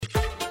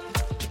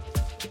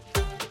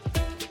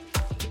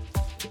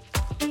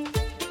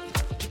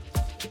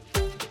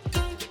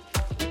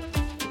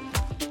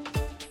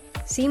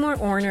Seymour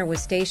Orner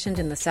was stationed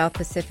in the South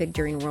Pacific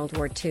during World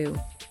War II.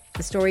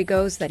 The story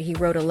goes that he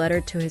wrote a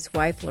letter to his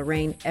wife,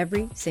 Lorraine,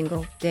 every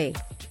single day.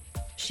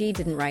 She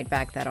didn't write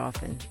back that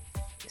often.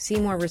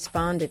 Seymour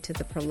responded to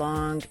the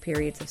prolonged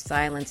periods of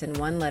silence in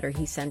one letter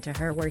he sent to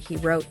her where he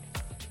wrote,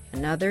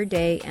 "Another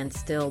day and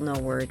still no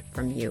word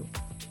from you."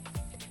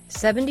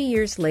 70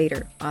 years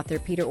later, author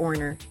Peter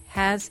Orner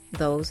has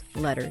those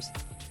letters.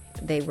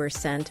 They were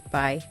sent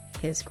by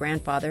his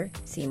grandfather,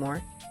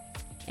 Seymour,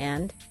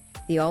 and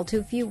the all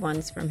too few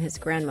ones from his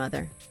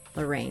grandmother,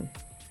 Lorraine.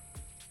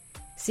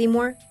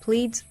 Seymour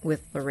pleads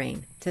with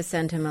Lorraine to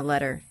send him a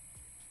letter,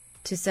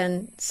 to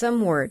send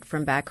some word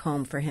from back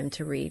home for him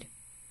to read.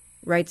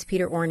 Writes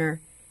Peter Orner,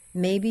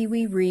 "Maybe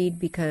we read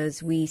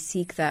because we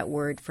seek that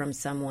word from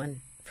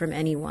someone, from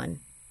anyone.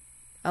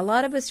 A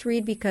lot of us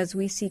read because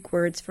we seek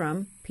words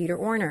from Peter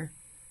Orner."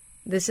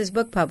 This is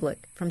Book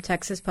Public from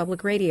Texas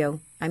Public Radio.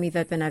 I'm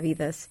Yvette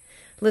Benavides.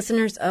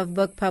 Listeners of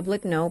Book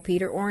Public know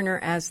Peter Orner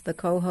as the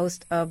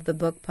co-host of the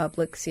Book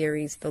Public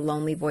series, The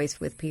Lonely Voice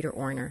with Peter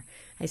Orner.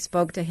 I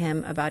spoke to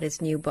him about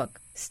his new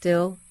book,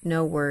 Still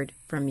No Word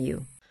from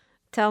You.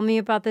 Tell me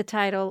about the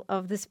title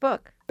of this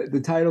book. The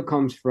title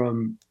comes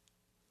from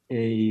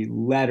a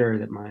letter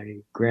that my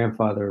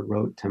grandfather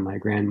wrote to my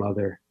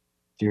grandmother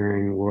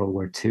during World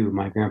War II.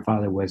 My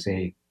grandfather was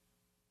a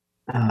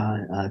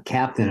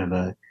captain of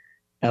a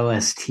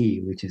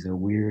LST, which is a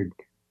weird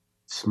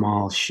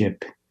small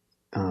ship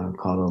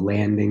called a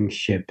landing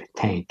ship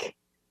tank.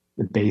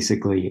 It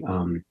basically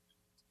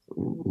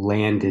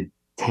landed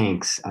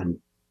tanks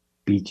on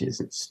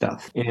beaches and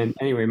stuff. And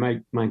anyway,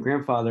 my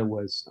grandfather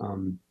was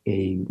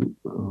a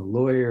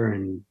lawyer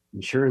and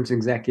insurance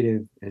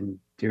executive, and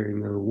during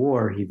the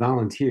war, he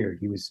volunteered.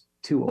 He was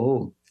too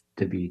old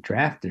to be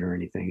drafted or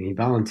anything. He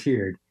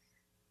volunteered.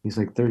 He was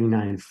like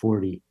 39,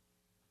 40,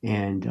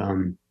 and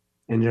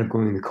ended up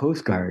going to the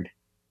Coast Guard.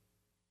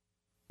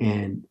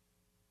 And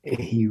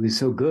he was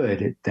so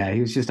good at that.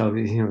 He was just a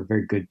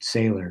very good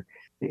sailor.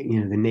 The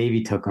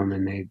Navy took him,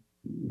 and they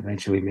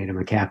eventually made him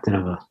a captain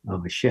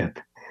of a ship.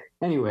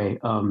 Anyway,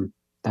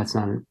 that's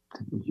not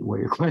what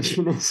your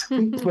question is,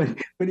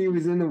 but he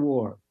was in the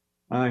war,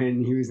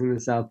 and he was in the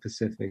South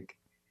Pacific.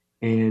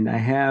 And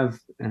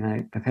I've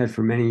had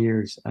for many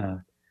years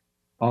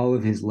all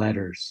of his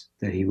letters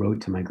that he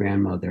wrote to my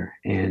grandmother,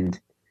 and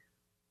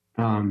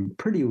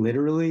pretty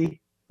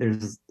literally,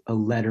 there's a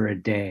letter a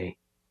day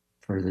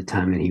for the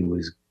time that he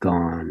was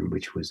gone,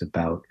 which was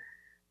about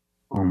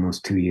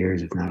almost 2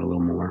 years, if not a little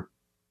more.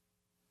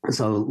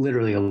 So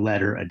literally a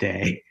letter a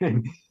day.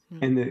 And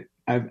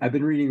I've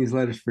been reading these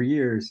letters for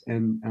years,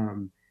 and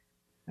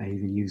I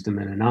even used them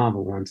in a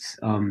novel once.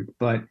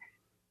 But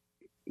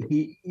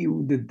the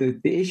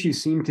issue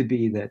seemed to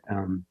be that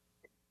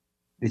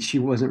she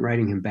wasn't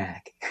writing him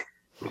back,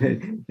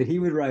 that he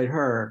would write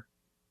her,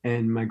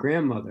 and my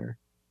grandmother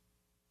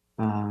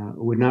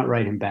would not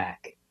write him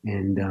back.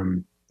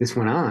 And this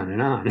went on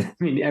and on. I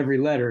mean, every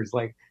letter is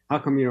like, "How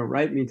come you don't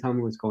write me? Tell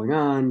me what's going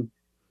on,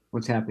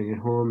 what's happening at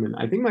home." And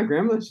I think my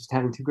grandmother's just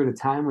having too good a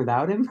time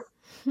without him.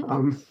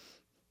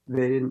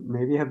 They didn't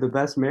maybe have the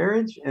best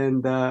marriage,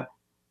 and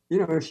she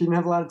didn't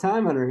have a lot of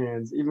time on her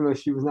hands. Even though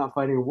she was not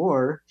fighting a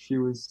war, she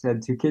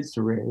had 2 kids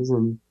to raise,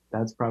 and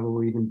that's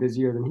probably even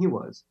busier than he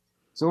was.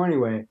 So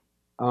anyway,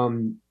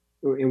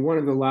 in one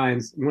of the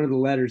letters,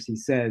 he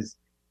says,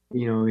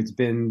 "It's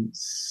been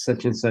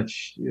such and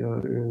such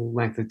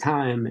length of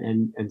time,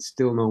 and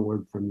still no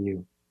word from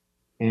you."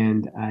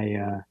 And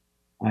I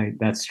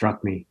that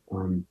struck me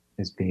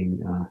as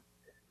being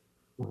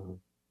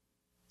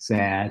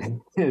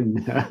sad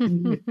and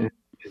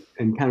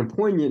kind of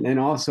poignant, and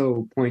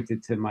also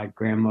pointed to my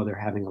grandmother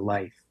having a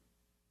life,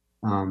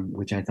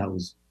 which I thought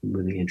was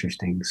really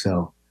interesting.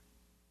 So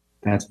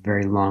that's a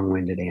very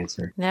long-winded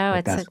answer.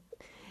 No, that's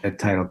where the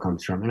title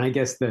comes from. And I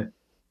guess how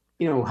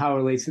it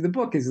relates to the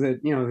book is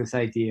that, this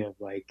idea of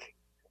like,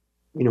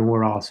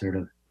 we're all sort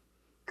of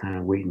kind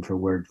of waiting for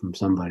word from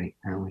somebody,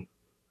 aren't we?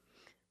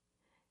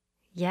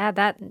 Yeah,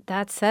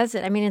 that says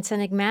it. I mean, it's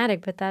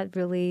enigmatic, but that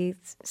really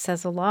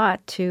says a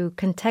lot to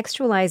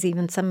contextualize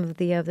even some of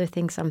the other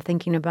things I'm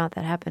thinking about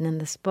that happen in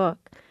this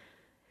book.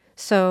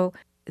 So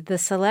the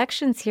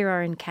selections here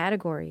are in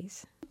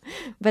categories,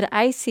 but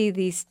I see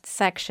these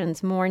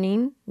sections: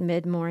 morning,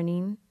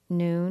 mid-morning,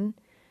 noon,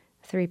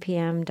 3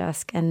 p.m.,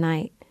 dusk, and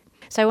night.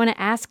 So I want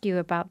to ask you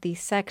about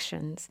these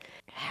sections.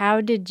 How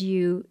did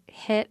you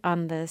hit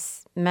on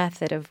this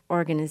method of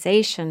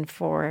organization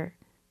for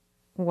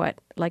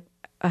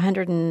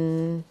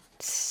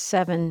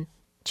 107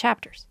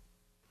 chapters?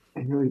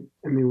 I mean,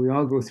 we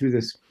all go through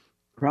this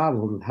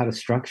problem of how to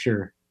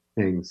structure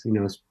things,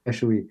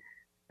 especially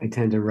I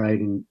tend to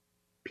write in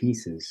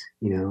pieces,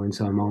 and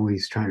so I'm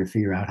always trying to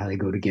figure out how they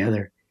go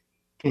together.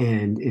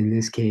 And in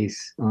this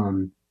case,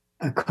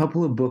 a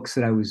couple of books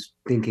that I was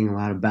thinking a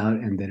lot about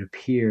and that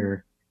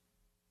appear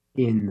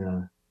in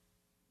the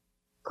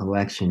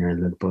collection or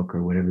the book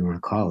or whatever you want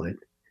to call it,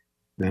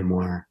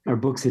 memoir, are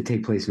books that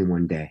take place in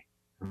one day.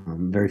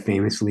 Very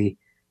famously,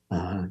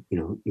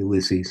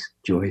 Ulysses,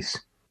 Joyce,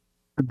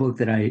 a book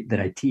that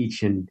I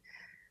teach, and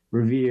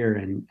revere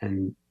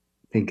and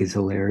think is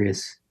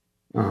hilarious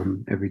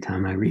every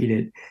time I read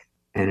it.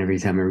 And every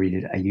time I read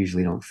it, I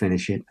usually don't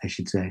finish it, I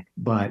should say.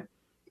 But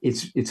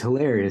it's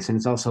hilarious, and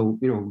it's also,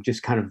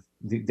 just kind of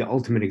the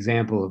ultimate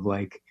example of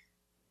like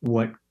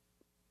what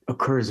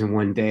occurs in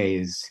one day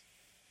is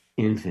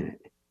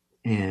infinite.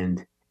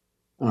 And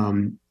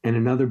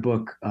another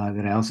book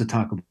that I also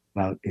talk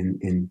about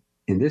in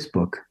this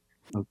book,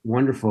 a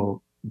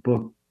wonderful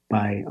book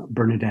by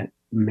Bernadette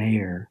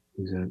Mayer,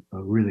 who's a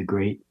really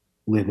great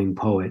living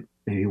poet,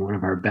 maybe one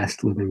of our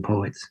best living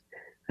poets.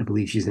 I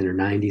believe she's in her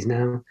 90s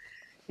now.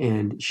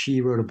 And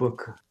she wrote a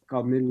book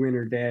called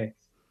Midwinter Day,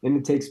 and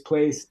it takes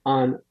place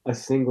on a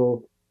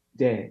single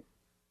day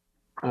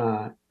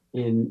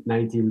in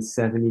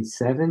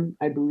 1977,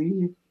 I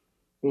believe.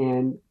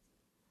 And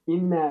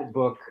in that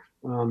book,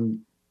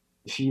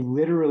 she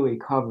literally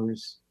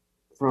covers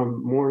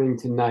from morning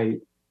to night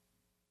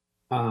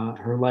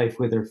her life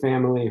with her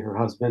family, her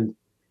husband,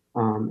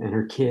 and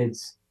her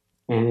kids.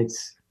 And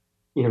it's,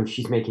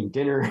 she's making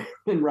dinner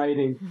and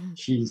writing. Mhm.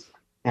 She's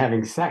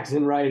having sex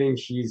and writing.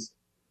 She's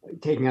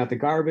taking out the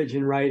garbage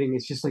and writing.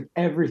 It's just like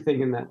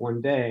everything in that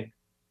one day.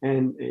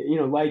 And,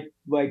 like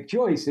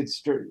Joyce,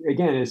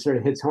 again, it sort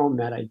of hits home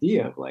that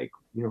idea of like,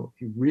 if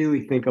you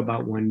really think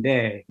about one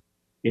day,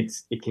 it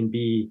can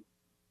be,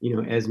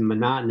 as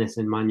monotonous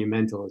and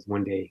monumental as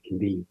one day can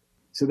be.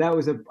 So that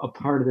was a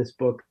part of this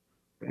book.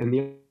 And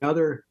the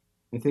other,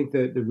 I think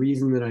the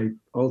reason that I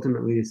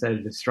ultimately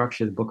decided to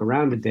structure the book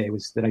around a day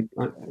was that I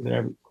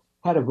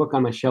had a book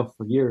on my shelf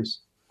for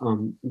years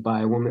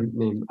by a woman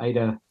named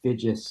Ida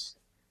Vigis,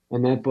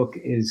 and that book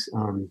is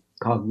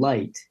called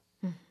Light,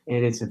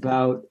 and it's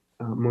about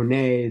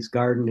Monet's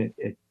garden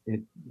at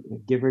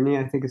Giverny,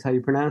 I think is how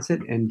you pronounce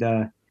it, and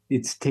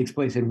it takes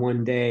place in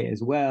one day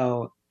as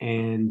well.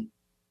 And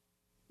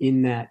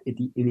in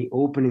the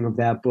opening of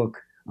that book,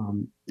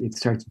 it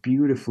starts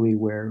beautifully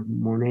where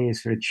Monet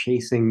is sort of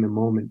chasing the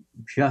moment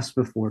just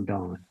before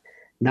dawn,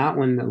 not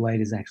when the light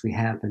has actually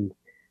happened,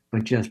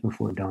 but just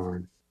before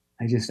dawn.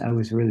 I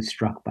was really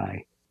struck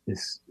by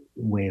this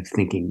way of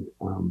thinking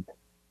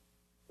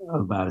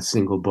about a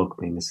single book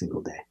being a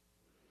single day.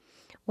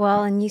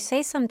 Well, and you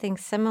say something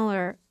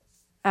similar.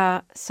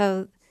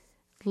 So,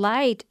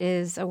 Light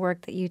is a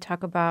work that you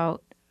talk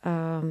about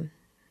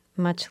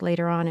much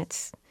later on.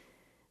 It's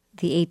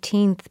the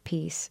 18th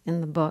piece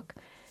in the book.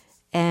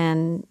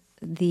 And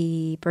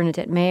the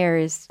Bernadette Mayer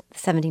is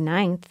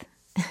 79th,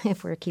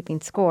 if we're keeping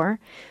score.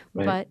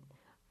 Right. But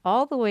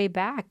all the way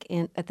back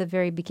at the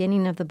very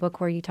beginning of the book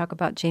where you talk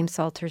about James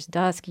Salter's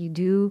Dusk, you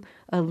do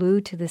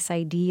allude to this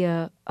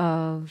idea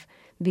of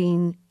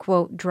being,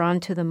 quote, drawn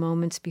to the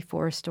moments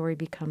before a story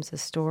becomes a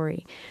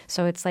story.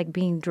 So it's like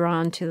being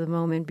drawn to the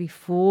moment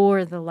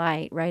before the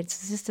light, right?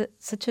 It's just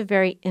such a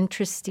very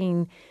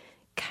interesting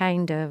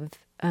kind of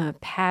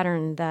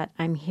pattern that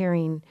I'm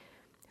hearing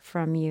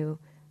from you.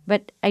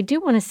 But I do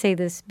want to say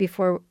this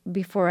before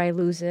I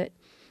lose it,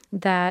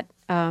 that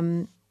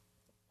about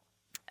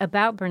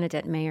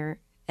Bernadette Mayer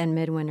and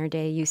Midwinter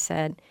Day, you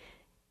say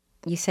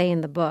in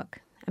the book,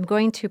 I'm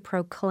going to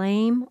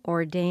proclaim,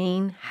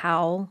 ordain,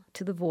 howl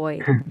to the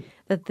void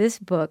that this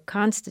book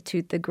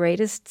constitutes the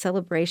greatest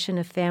celebration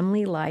of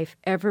family life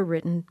ever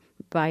written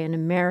by an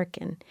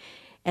American.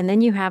 And then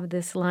you have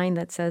this line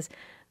that says,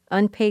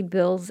 unpaid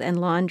bills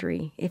and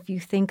laundry, if you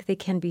think they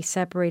can be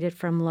separated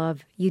from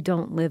love, you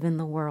don't live in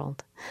the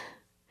world.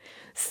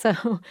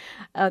 So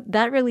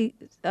that really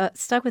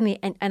stuck with me.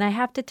 And I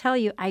have to tell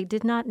you, I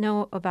did not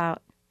know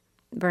about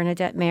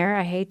Bernadette Mayer.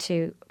 I hate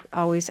to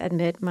always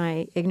admit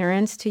my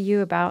ignorance to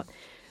you about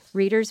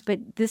readers,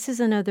 but this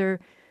is another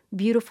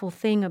beautiful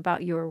thing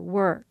about your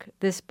work,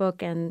 this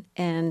book and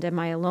Am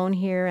I Alone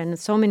Here, and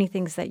so many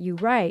things that you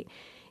write,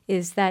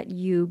 is that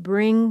you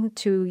bring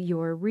to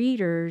your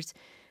readers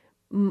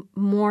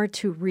more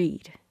to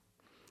read.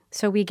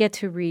 So we get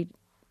to read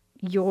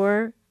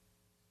your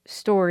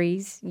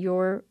stories,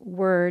 your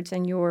words,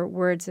 and your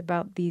words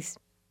about these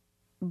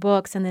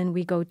books, and then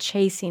we go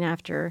chasing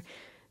after,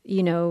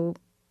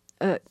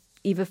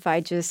 Eva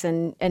Figes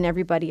and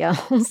everybody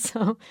else.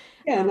 So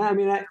yeah, and I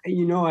mean, I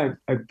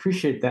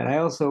appreciate that. I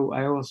also,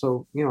 I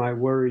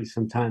worry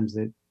sometimes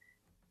that,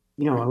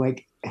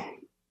 like,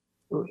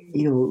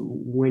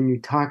 when you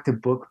talk to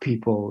book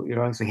people,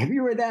 I was like, have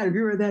you read that? Have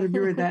you read that? Have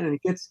you read that? And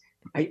it gets,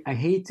 I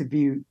hate to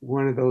be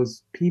one of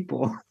those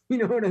people. You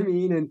know what I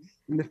mean? And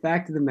the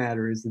fact of the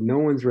matter is that no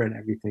one's read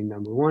everything,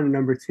 number one. And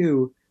number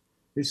two,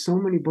 there's so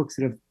many books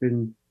that have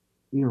been,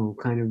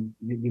 kind of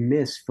you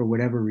miss for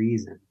whatever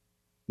reason.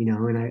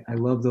 And I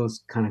love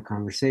those kind of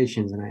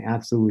conversations. And I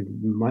absolutely,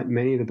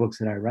 many of the books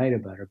that I write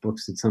about are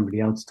books that somebody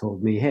else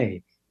told me,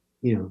 hey,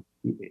 you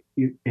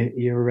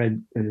ever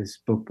read this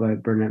book by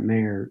Bernadette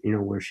Mayer,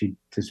 where she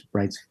just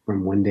writes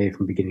from one day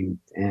from beginning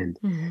to end.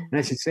 Mm-hmm. And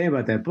I should say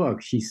about that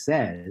book, she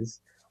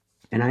says,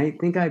 and I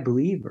think I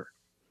believe her,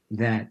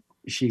 that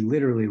she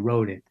literally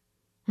wrote it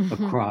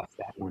across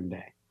that one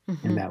day.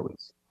 And that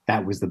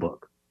was the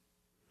book.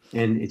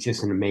 And it's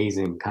just an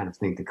amazing kind of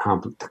thing to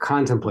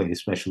contemplate,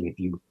 especially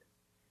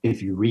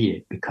if you read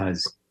it,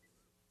 because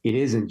it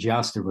isn't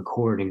just a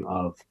recording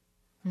of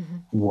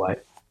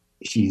what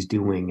she's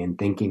doing and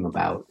thinking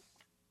about,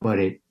 but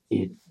it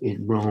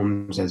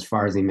roams as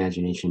far as the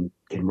imagination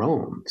can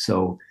roam.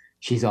 So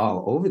she's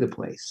all over the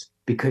place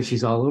because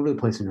she's all over the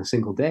place in a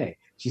single day.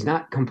 She's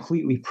not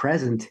completely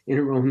present in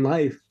her own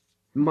life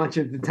much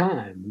of the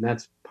time. And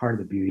that's part of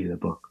the beauty of the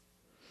book.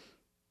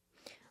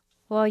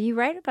 Well, you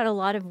write about a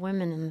lot of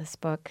women in this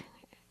book,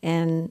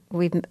 and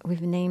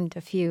we've named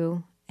a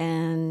few.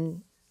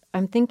 And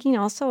I'm thinking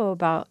also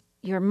about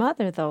your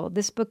mother, though.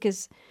 This book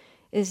is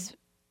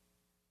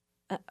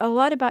a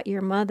lot about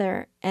your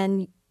mother,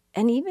 and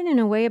even in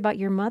a way about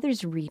your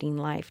mother's reading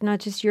life, not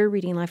just your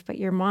reading life, but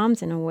your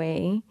mom's in a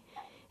way,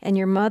 and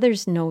your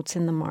mother's notes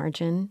in the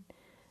margin.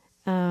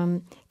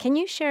 Can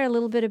you share a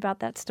little bit about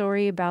that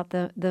story, about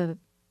the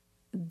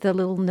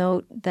little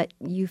note that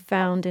you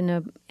found in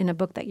a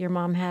book that your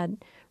mom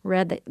had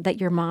read, that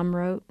your mom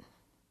wrote?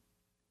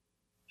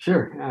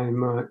 Sure.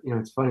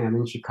 It's funny. I'm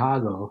in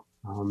Chicago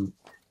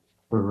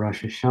for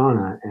Rosh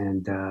Hashanah,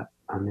 and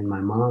I'm in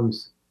my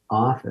mom's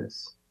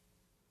office.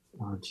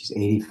 She's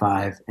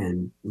 85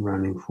 and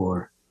running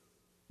for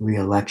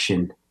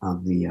re-election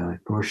of the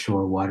North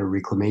Shore Water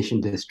Reclamation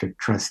District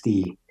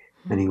trustee.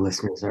 Many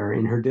listeners are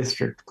in her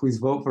district. Please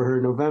vote for her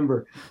in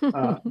November,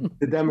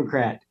 the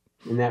Democrat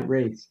in that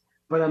race.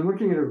 But I'm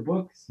looking at her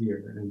books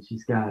here, and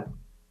she's got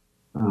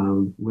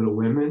Little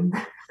Women,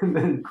 and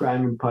then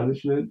Crime and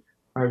Punishment,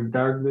 Heart of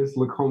Darkness,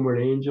 Look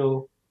Homeward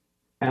Angel,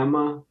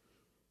 Emma.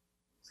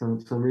 So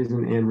for some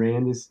reason, Anne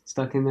Rand is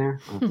stuck in there.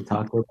 I'll have to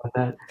talk to her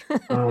about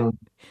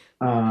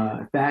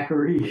that.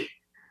 Thackeray,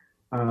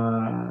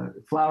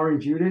 Flowering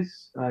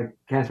Judas,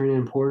 Catherine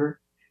Ann Porter.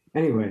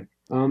 Anyway,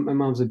 my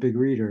mom's a big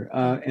reader,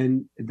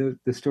 and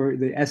the story,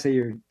 the essay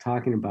you're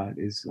talking about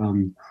is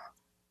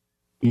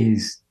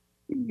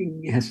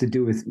has to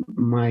do with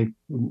my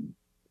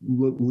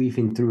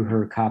leafing through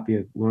her copy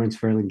of Lawrence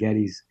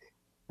Ferlinghetti's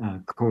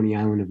Coney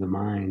Island of the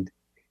Mind,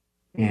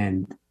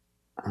 and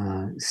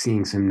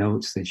seeing some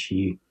notes that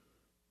she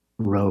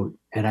wrote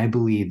at, I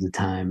believe,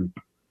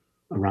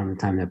 around the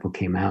time that book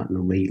came out in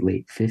the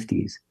late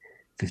 50s,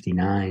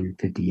 59,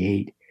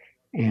 58.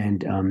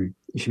 And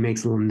she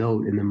makes a little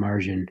note in the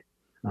margin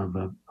of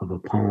a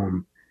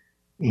poem.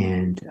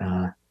 And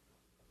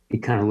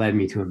it kind of led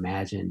me to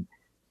imagine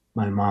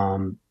my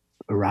mom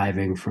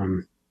arriving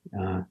from,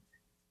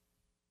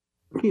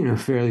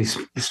 fairly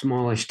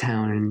smallish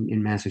town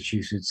in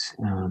Massachusetts,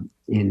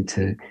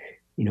 into,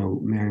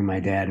 marrying my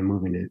dad and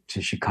moving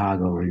to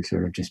Chicago, and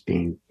sort of just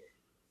being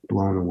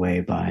blown away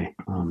by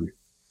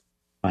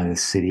the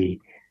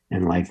city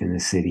and life in the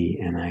city.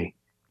 And I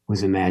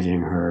was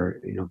imagining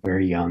her,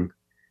 very young,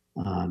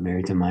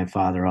 married to my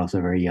father, also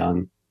very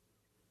young.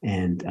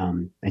 And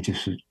I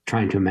just was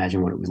trying to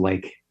imagine what it was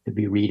like to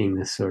be reading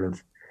this sort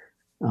of,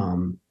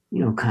 kind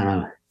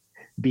of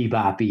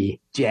bebop-y,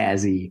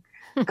 jazzy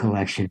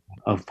collection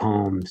of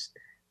poems,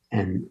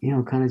 and,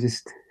 kind of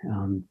just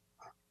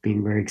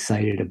being very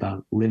excited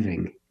about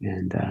living.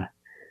 And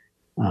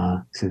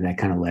so that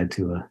kind of led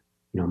to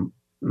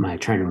my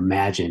trying to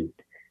imagine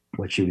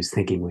what she was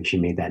thinking when she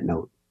made that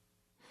note.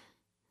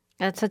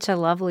 That's such a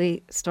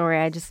lovely story.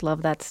 I just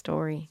love that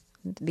story.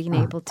 Being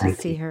able to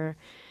see her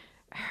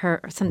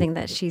something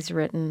that she's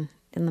written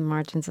in the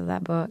margins of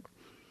that book.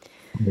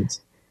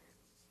 Yes.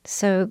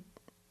 So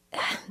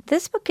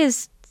this book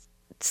is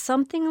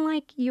something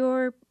like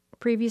your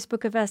previous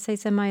book of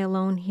essays, Am I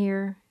Alone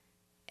Here?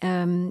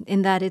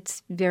 In that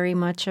it's very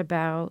much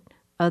about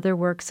other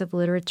works of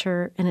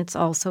literature, and it's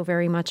also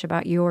very much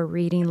about your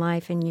reading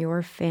life and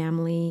your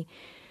family.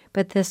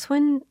 But this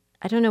one,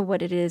 I don't know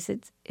what it is.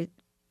 It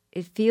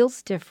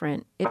feels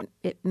different.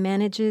 It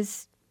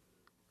manages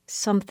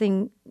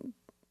something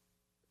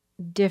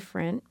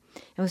different.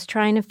 I was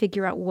trying to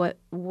figure out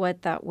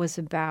what that was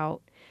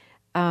about.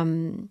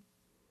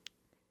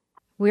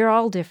 We're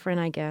all different,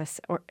 I guess,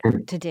 or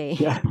today.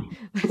 Yeah.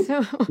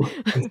 So,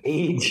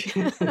 age.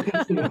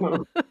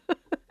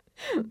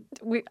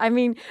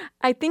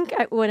 I think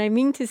what I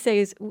mean to say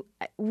is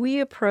we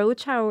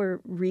approach our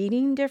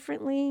reading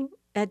differently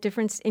at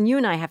different, and you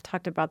and I have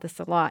talked about this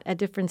a lot, at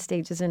different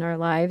stages in our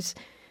lives.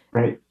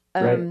 Right.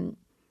 And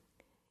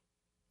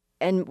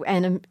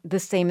the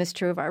same is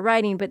true of our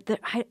writing, but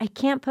I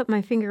can't put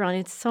my finger on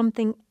it. It's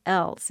something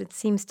else. It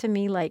seems to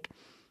me like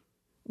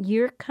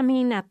you're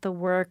coming at the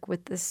work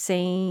with the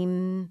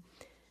same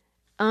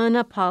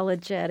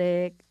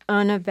unapologetic,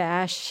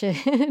 unabashed.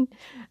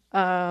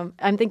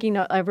 I'm thinking,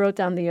 I wrote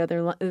down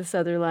this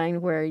other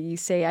line where you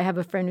say, I have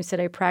a friend who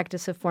said, I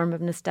practice a form of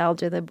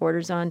nostalgia that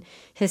borders on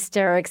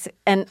hysterics.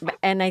 And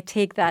I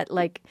take that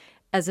like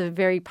as a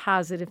very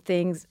positive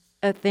thing,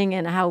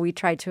 and how we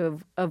try to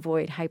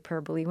avoid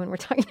hyperbole when we're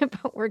talking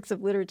about works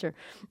of literature.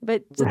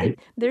 But Right.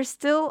 there's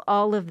still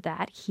all of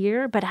that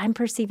here, but I'm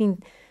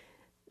perceiving,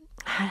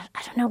 I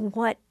don't know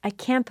what, I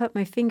can't put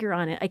my finger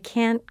on it. I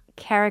can't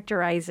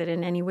characterize it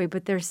in any way,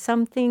 but there's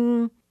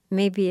something,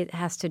 maybe it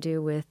has to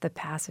do with the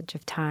passage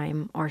of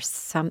time, or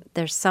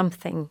there's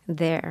something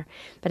there.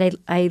 But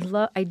I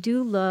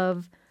do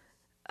love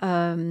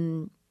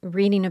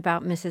reading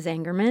about Mrs.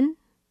 Angerman,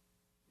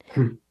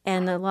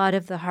 and a lot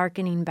of the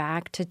hearkening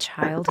back to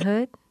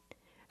childhood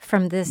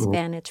from this Well,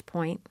 vantage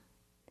point.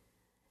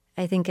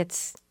 I think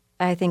it's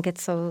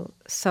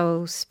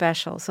so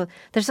special. So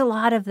there's a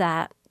lot of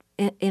that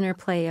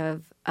interplay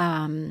of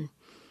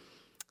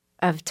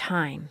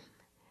time.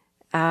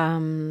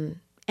 And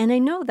I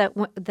know that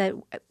that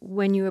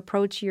when you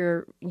approach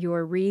your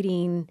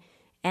reading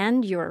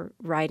and your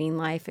writing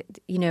life,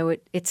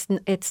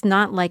 it's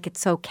not like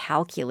it's so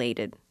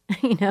calculated,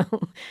 you know.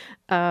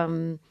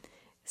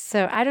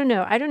 So I don't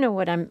know. I don't know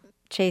what I'm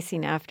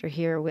chasing after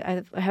here.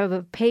 I have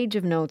a page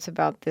of notes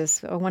about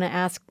this. I want to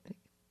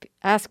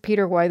ask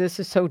Peter why this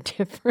is so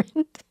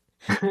different.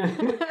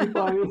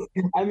 well,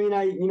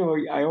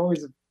 I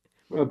always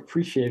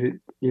appreciate it.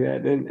 Yeah,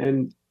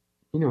 and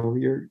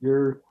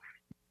you're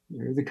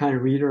the kind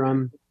of reader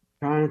I'm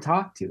trying to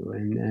talk to,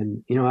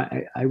 and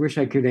I wish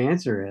I could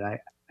answer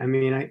it. I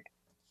mean, I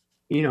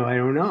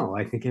don't know.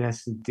 I think it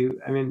has to do.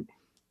 I mean,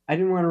 I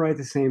didn't want to write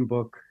the same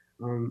book.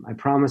 I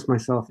promised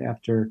myself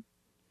after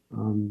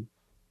um,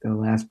 the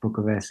last book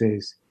of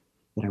essays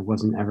that I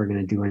wasn't ever going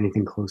to do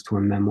anything close to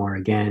a memoir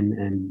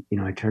again.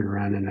 And I turned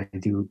around and I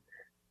do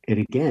it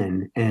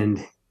again.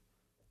 And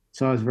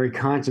so I was very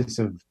conscious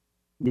of,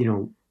 you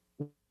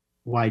know,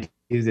 why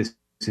do this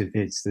if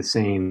it's the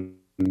same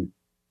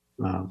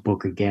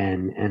book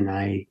again? And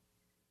I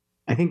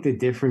think the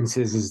difference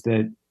is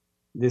that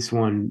this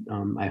one,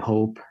 I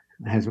hope,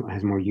 has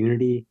more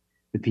unity.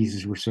 The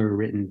pieces were sort of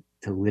written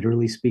to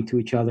literally speak to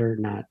each other,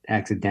 not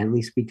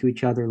accidentally speak to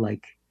each other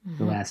like the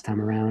Mm-hmm. last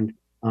time around.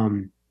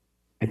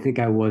 I think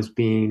I was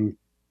being,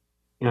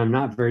 I'm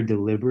not very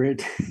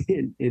deliberate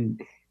in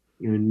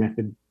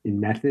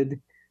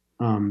method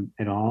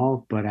at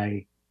all, but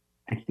I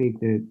think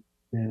that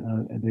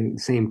the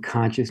same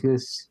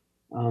consciousness,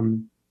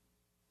 um,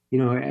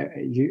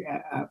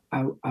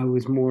 I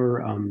was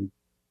more,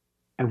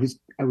 I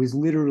was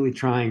literally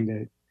trying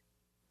to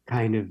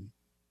kind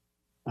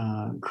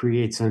of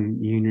create some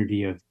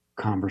unity of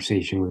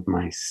conversation with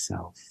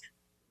myself,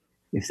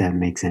 if that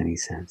makes any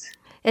sense.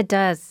 It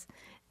does.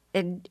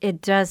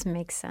 It does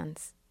make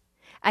sense.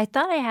 I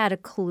thought I had a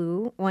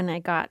clue when I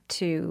got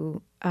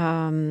to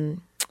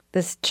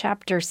this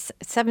chapter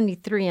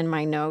 73 in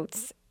my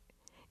notes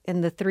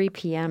in the 3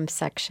 p.m.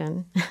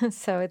 section.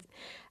 So it's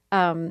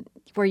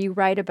where you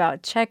write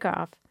about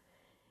Chekhov,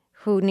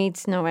 who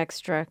needs no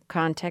extra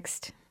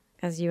context,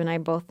 as you and I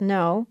both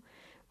know.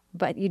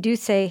 But you do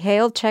say,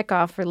 "Hail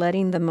Chekhov for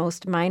letting the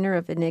most minor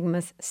of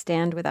enigmas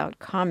stand without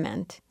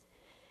comment."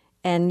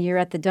 And you're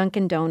at the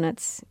Dunkin'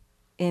 Donuts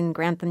in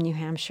Grantham, New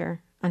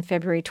Hampshire on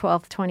February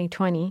 12th,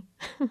 2020.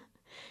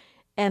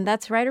 And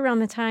that's right around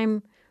the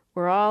time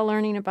we're all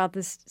learning about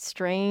this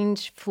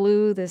strange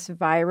flu, this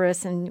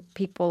virus, and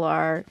people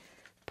are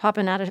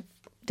popping out of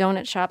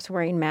donut shops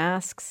wearing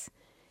masks.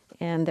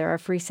 And there are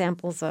free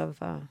samples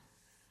of a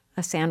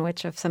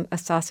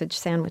sausage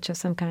sandwich of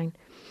some kind.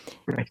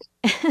 Right.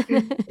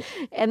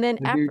 And then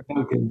The new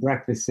Dunkin'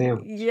 breakfast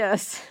sandwich,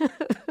 yes.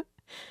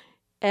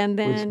 And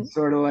which then is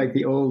sort of like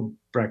the old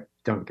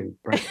Dunkin'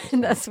 breakfast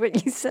sandwich. that's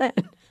what you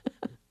said.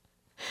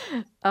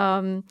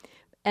 And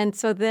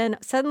so then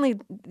suddenly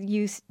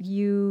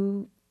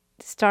you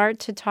start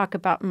to talk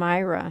about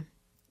Myra,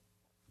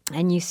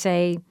 and you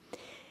say,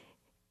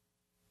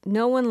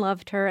 no one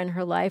loved her, and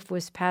her life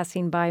was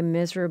passing by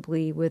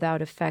miserably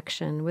without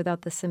affection,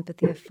 without the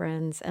sympathy of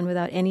friends, and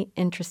without any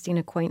interesting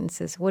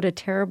acquaintances. What a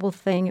terrible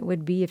thing it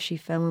would be if she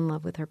fell in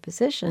love with her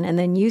position. And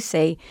then you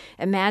say,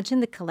 imagine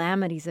the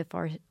calamities if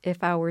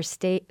our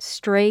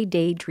stray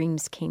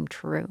daydreams came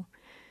true.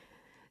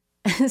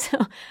 So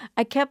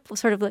I kept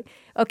sort of like,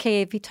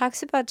 okay, if he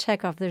talks about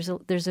Chekhov, there's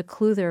a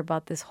clue there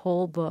about this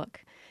whole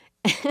book.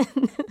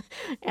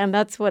 And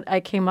that's what I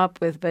came up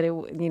with, but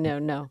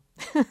no.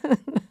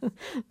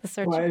 The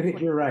search. Well, I think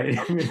you're right.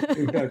 I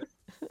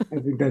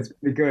think that's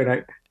pretty good.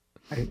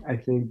 I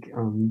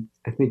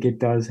think it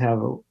does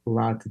have a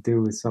lot to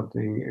do with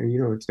something.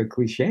 It's a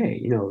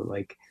cliche.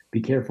 Like be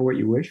careful what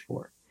you wish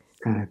for,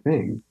 kind of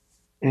thing.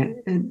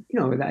 And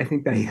I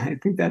think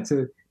that's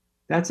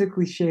a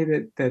cliche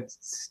that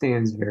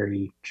stands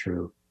very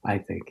true. I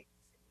think,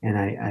 and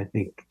I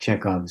think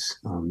Chekhov's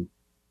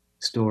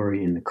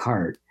story in the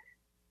cart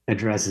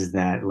addresses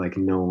that like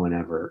no one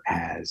ever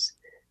has.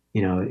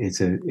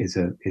 It's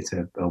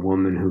a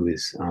woman who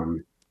is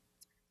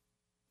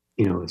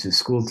it's a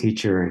school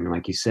teacher and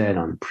like you said,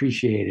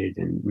 unappreciated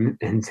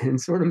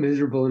and sort of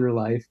miserable in her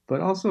life,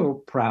 but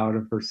also proud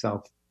of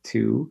herself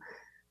too.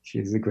 She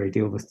has a great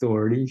deal of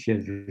authority. She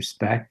has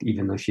respect,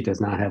 even though she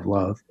does not have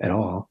love at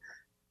all.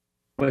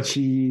 But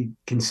she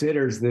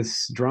considers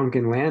this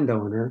drunken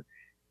landowner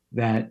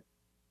that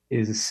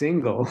is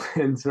single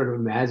and sort of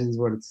imagines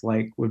what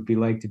would be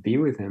like to be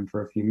with him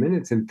for a few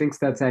minutes and thinks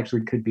that's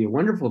actually could be a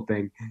wonderful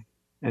thing.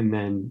 And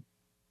then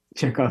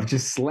Chekhov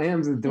just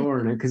slams the door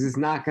in it because it's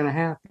not going to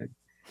happen.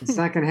 It's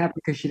not going to happen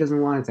because she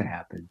doesn't want it to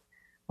happen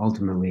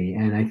ultimately.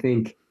 And I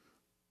think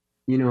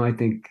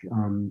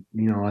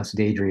us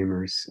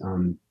daydreamers,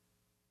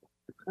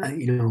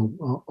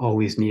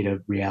 always need a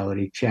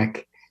reality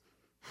check.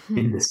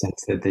 in the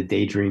sense that the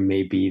daydream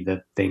may be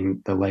the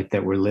thing, the life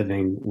that we're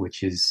living,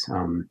 which is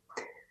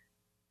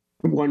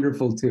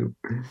wonderful too,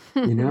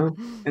 you know?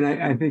 And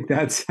I think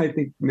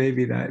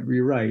maybe that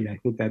you're right. I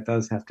think that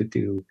does have to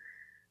do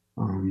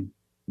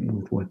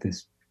with what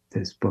this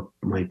book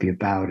might be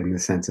about, in the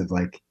sense of,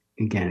 like,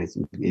 again,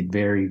 it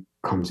very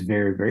comes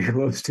very, very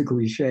close to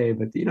cliche,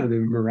 but the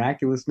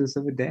miraculousness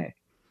of a day,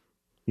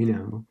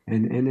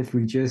 and if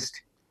we just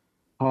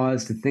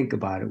pause to think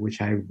about it,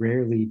 which I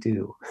rarely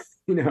do,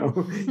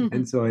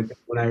 and so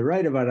when I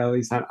write about it, at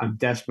least I'm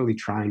desperately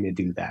trying to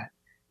do that.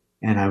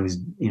 And I was,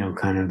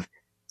 kind of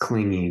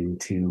clinging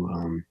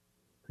to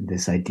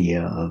this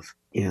idea of,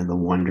 the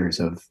wonders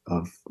of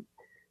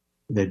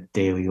the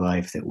daily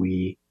life that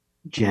we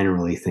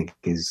generally think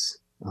is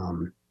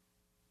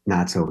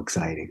not so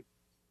exciting.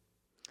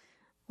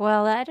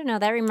 Well, I don't know.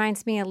 That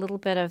reminds me a little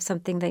bit of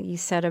something that you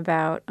said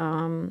about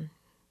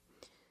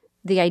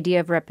the idea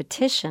of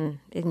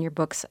repetition in your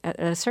books. At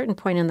a certain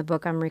point in the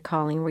book, I'm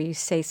recalling, where you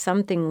say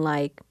something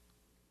like,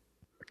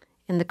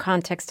 in the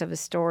context of a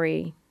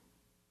story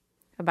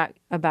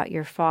about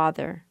your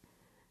father,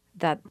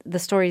 that the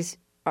stories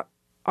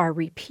are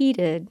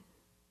repeated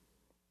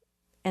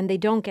and they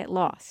don't get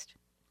lost.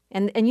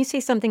 And you say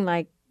something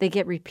like they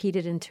get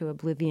repeated into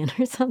oblivion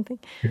or something.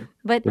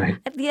 But Right.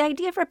 the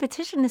idea of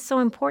repetition is so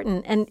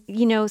important. And,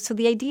 so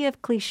the idea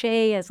of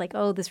cliche as like,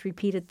 oh, this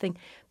repeated thing.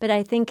 But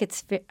I think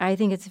it's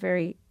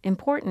very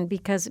important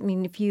because, I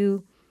mean,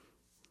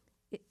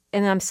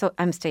 and I'm so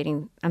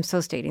stating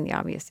the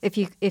obvious.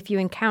 If you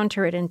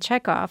encounter it in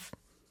Chekhov,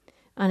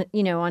 on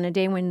a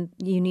day when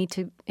you need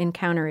to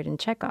encounter it in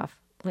Chekhov,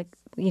 like,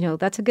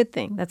 that's a good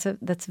thing. That's a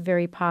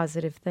very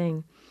positive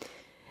thing.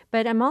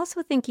 But I'm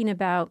also thinking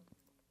about,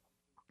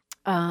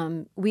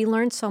 we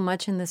learned so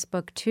much in this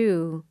book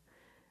too.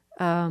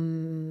 I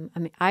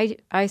mean,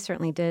 I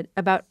certainly did,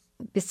 about,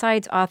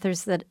 besides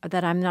authors that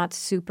I'm not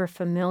super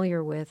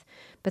familiar with,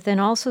 but then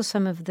also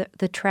some of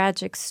the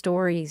tragic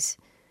stories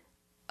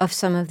of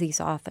some of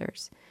these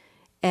authors.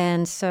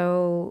 And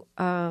so,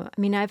 I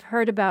mean, I've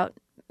heard about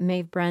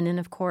Maeve Brennan,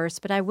 of course,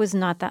 but I was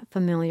not that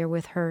familiar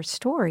with her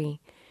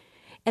story.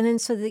 And then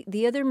so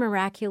the other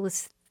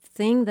miraculous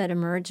thing that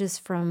emerges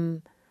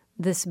from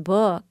this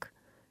book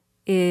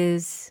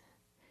is,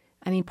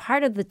 I mean,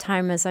 part of the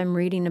time as I'm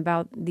reading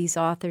about these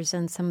authors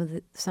and some of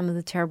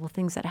the terrible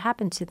things that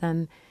happen to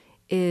them,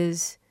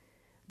 is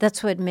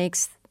that's what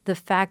makes the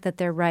fact that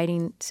their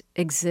writing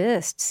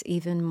exists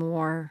even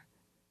more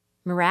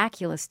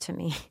miraculous to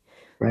me.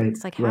 Right.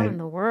 It's like, how Right. in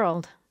the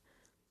world?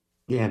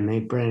 Yeah,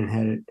 Maeve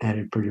Brennan had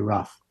it pretty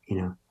rough,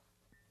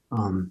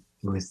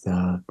 with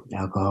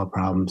alcohol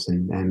problems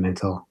and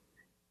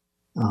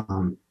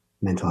um,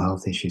 mental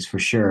health issues, for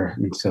sure.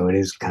 And so it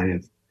is kind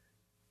of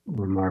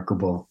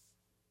remarkable,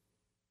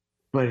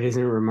 but it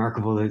isn't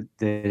remarkable that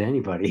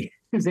anybody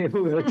is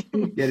able to,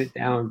 like, get it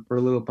down for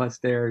a little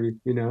posterity,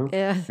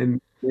 Yeah.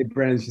 And Maeve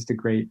Brennan's just a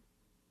great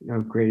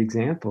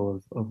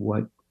example of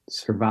what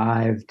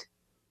survived,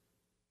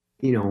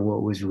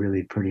 what was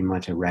really pretty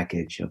much a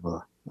wreckage of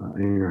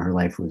her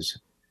life was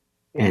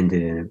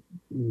ended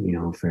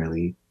in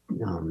fairly,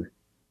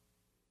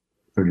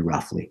 pretty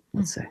roughly,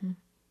 let's say. Mhm.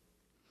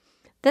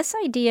 This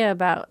idea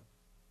about,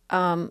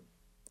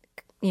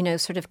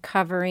 sort of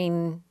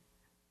covering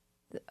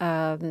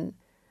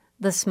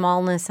the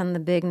smallness and the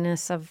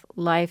bigness of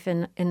life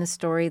in a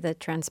story that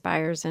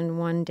transpires in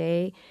one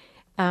day.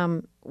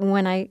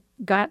 When I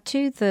got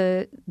to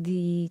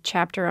the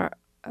chapter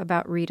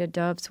about Rita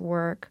Dove's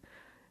work,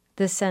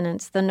 this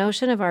sentence, "The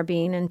notion of our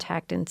being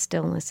intact in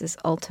stillness is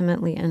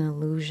ultimately an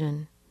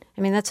illusion."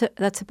 I mean,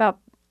 that's about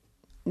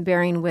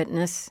bearing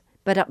witness,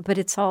 but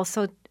it's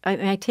also,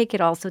 I take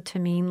it also to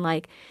mean,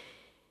 like,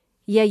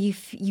 yeah, you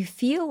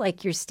feel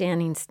like you're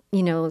standing,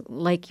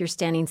 like you're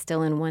standing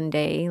still in one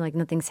day, like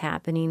nothing's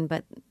happening,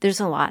 but there's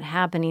a lot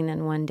happening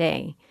in one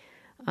day.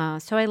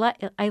 So I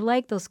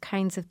like those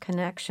kinds of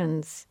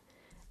connections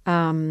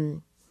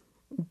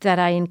that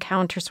I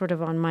encounter sort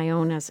of on my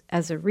own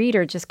as a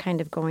reader, just kind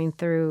of going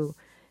through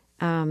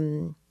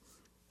and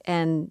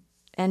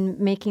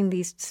making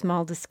these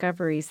small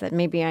discoveries that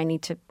maybe I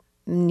need to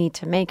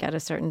make at a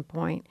certain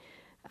point.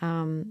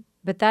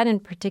 But that in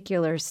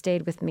particular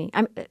stayed with me.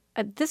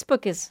 This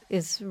book is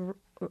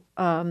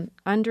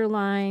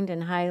underlined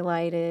and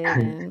highlighted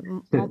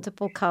in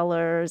multiple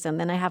colors, and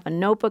then I have a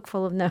notebook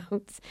full of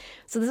notes.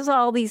 So this is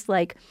all these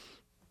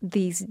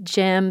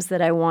gems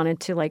that I wanted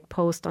to, like,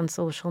 post on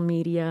social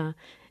media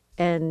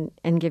and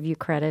give you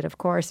credit, of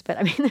course. But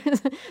I mean,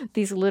 there's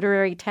these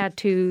literary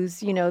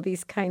tattoos,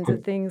 these kinds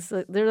of things.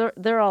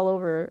 They're all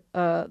over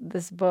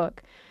this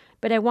book.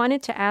 But I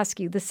wanted to ask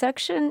you,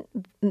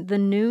 the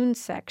noon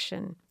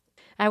section,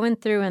 I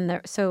went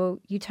through so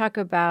you talk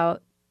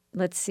about,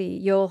 let's see,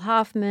 Joel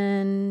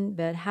Hoffman,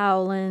 Beth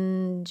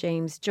Howland,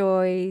 James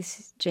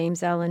Joyce,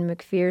 James Allen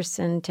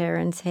McPherson,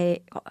 Terrence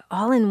Hay,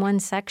 all in one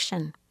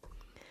section.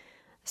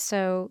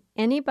 So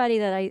anybody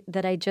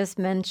that I just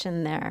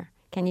mentioned there,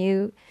 can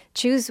you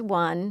choose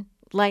one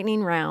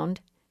lightning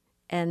round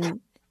and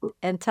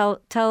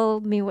tell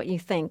me what you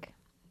think?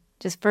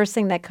 Just first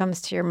thing that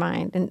comes to your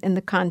mind in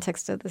the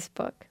context of this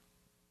book.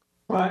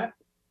 Well,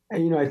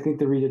 I think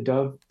the Rita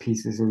Dove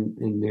pieces in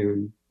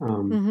Noon,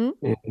 Mm-hmm.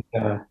 and,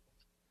 uh,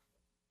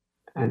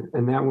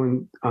 and that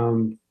one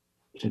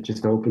should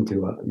just open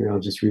to. I'll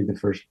just read the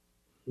first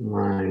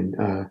line.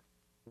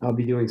 I'll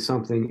be doing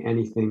something,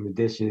 anything, the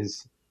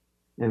dishes,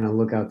 and I'll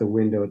look out the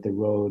window at the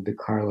road, the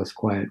carless,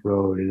 quiet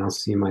road, and I'll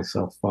see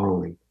myself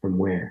falling from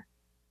where?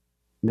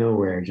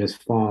 Nowhere,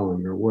 just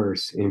falling, or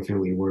worse,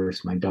 infinitely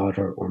worse, my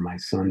daughter or my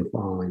son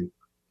falling,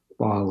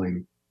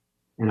 falling.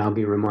 And I'll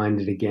be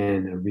reminded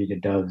again of Rita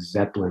Dove's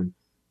Zeppelin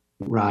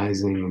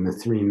rising, and the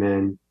three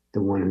men,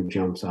 the one who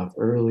jumps off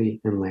early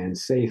and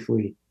lands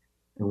safely,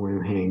 the one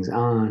who hangs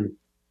on,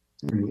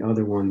 and the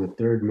other one, the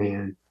third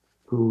man,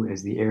 who,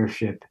 as the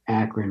airship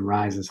Akron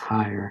rises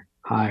higher,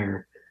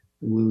 higher,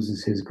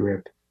 loses his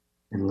grip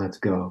and lets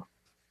go.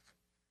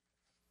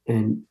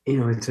 And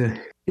it's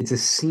a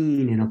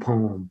scene in a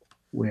poem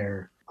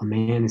where a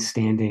man is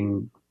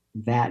standing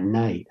that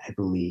night, I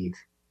believe,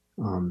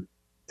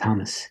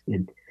 Thomas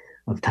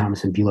of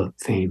Thomas and Beulah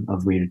fame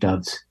of Rita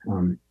Dove's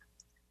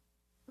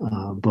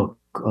book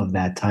of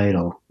that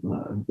title,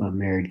 a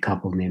married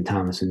couple named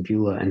Thomas and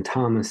Beulah, and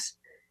Thomas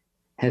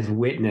has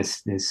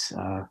witnessed this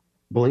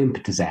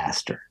blimp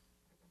disaster,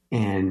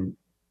 and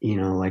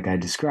like I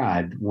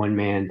described, one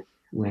man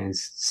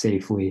lands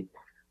safely,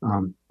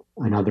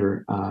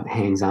 another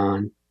hangs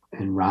on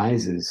and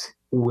rises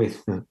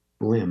with the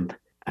blimp.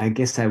 I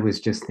guess I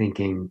was just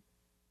thinking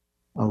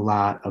a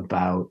lot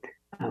about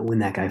when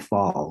that guy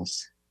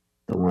falls,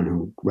 the one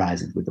who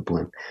rises with the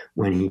blimp,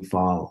 when he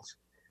falls,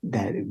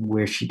 that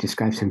where she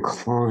describes him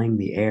clawing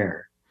the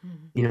air.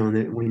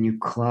 That when you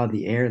claw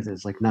the air,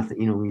 there's like nothing.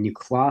 When you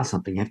claw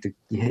something,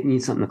 you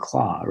need something to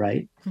claw,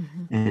 right?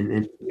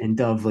 Mm-hmm. And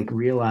Dove like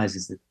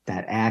realizes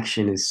that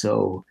action is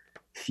so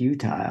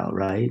futile,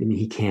 right? I mean,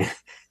 he can't.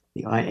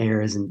 The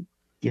air isn't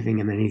giving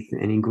him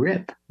any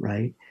grip,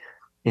 right?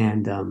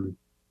 And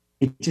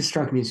it just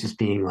struck me as just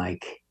being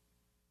like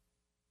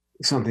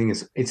it's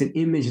an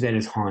image that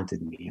has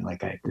haunted me,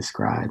 like I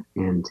described,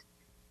 and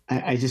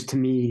I just, to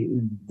me,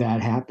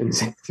 that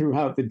happens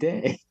throughout the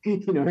day.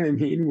 You know what I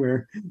mean?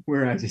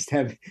 Where I just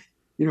have,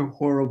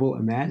 horrible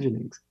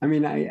imaginings. I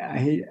mean,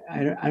 I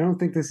don't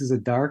think this is a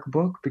dark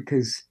book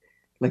because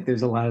like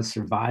there's a lot of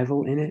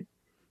survival in it,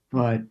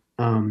 but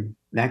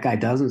that guy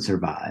doesn't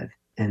survive,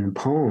 and the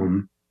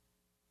poem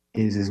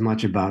is as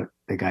much about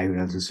the guy who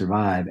doesn't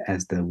survive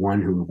as the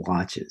one who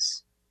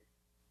watches.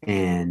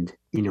 And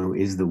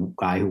is the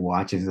guy who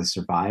watches a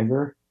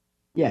survivor?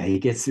 Yeah, he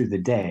gets through the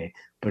day,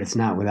 but it's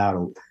not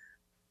without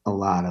a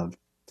lot of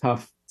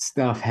tough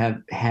stuff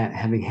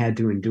having had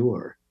to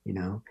endure.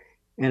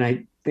 And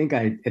I think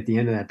at the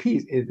end of that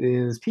piece,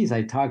 in this piece,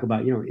 I talk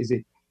about,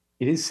 it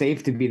is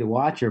safe to be the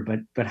watcher,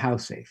 but how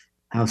safe?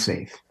 How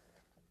safe?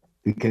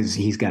 Because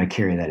he's got to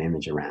carry that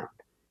image around.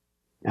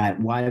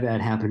 Why that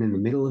happened in the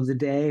middle of the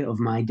day of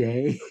my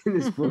day in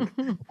this book,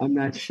 I'm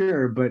not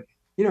sure, but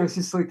it's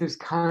just like there's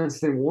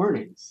constant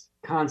warnings,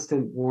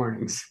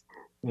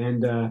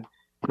 and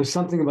there's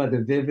something about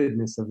the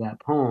vividness of that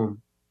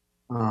poem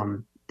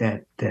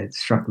that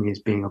struck me as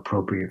being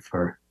appropriate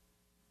for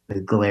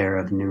the glare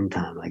of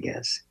noontime, I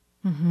guess.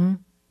 Mm-hmm.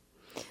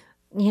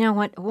 You know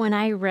what? When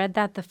I read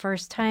that the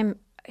first time,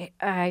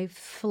 I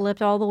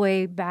flipped all the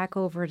way back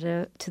over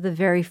to the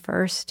very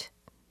first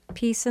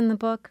piece in the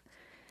book,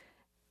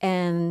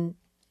 and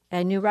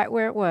I knew right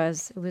where it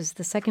was. It was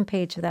the second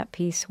page of that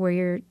piece where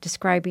you're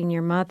describing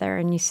your mother,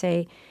 and you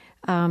say,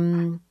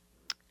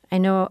 I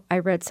know I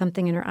read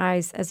something in her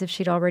eyes as if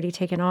she'd already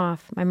taken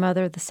off. My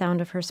mother, the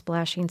sound of her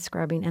splashing,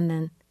 scrubbing, and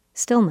then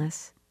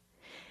stillness.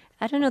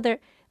 I don't know.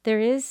 There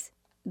is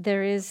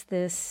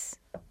this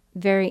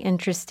very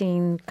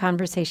interesting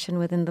conversation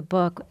within the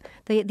book.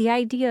 The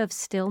idea of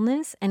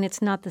stillness, and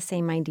it's not the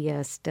same idea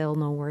as still,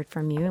 no word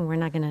from you, and we're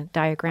not going to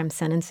diagram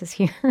sentences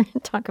here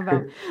and talk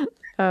about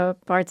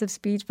parts of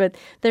speech, but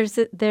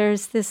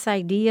there's this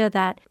idea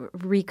that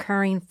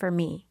recurring for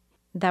me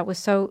that was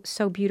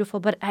so beautiful.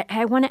 But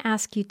I want to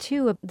ask you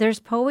too, there's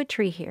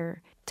poetry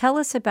here. Tell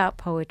us about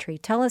poetry.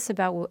 Tell us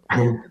about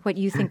what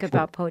you think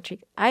about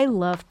poetry. I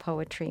love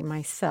poetry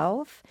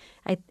myself.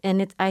 I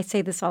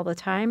say this all the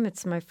time.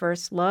 It's my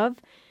first love.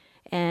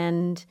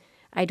 And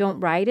I don't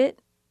write it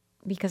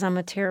because I'm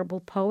a terrible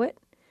poet.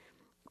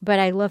 But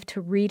I love to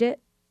read it.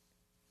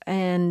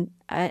 And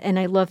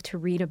I love to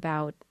read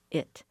about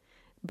it.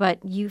 But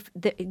you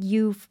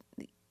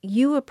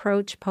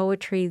approach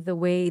poetry the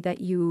way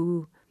that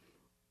you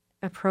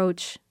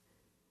approach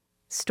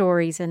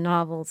stories and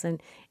novels,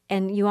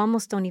 and you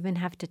almost don't even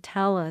have to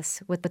tell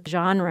us what the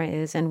genre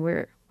is, and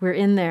we're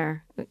in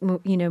there,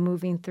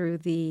 moving through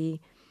the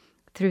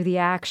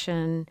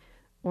action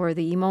or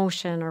the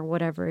emotion or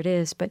whatever it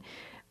is. But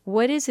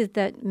what is it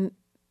that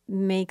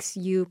makes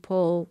you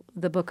pull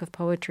the book of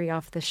poetry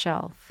off the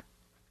shelf?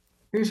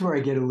 Here's where I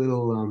get a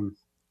little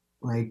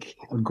like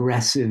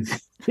aggressive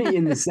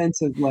in the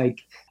sense of like,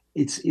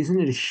 isn't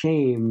it a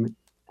shame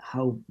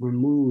how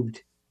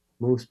removed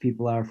most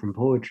people are from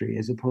poetry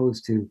as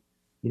opposed to,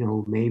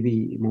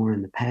 maybe more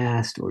in the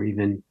past or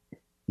even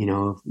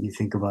If you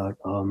think about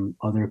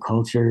other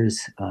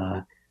cultures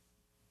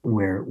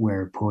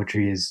where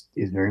poetry is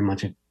very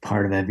much a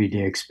part of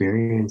everyday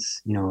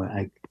experience.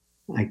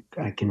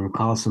 I can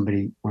recall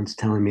somebody once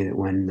telling me that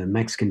when the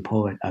Mexican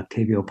poet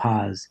Octavio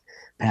Paz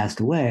passed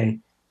away,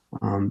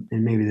 and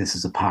maybe this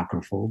is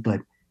apocryphal, but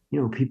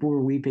people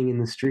were weeping in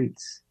the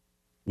streets,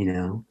 you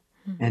know.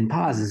 And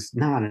Paz is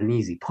not an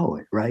easy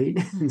poet, right?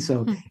 And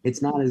so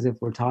it's not as if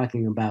we're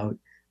talking about,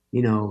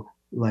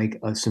 like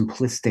a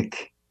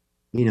simplistic,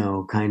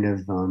 kind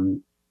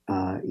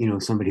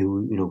of, somebody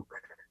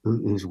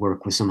whose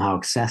work was somehow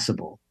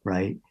accessible,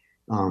 right?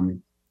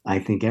 Um, I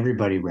think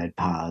everybody read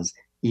Paz,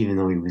 even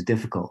though he was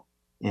difficult.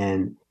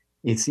 And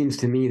it seems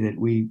to me that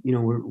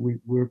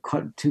we're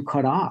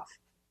cut off,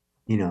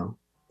 you know,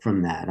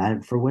 from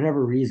that for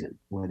whatever reason,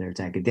 whether it's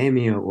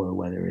academia or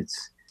whether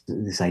it's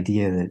this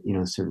idea that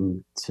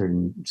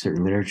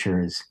certain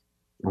literature is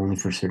only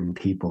for certain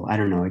people. I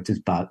don't know. It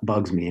just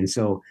bugs me. And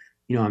so,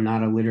 I'm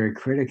not a literary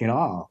critic at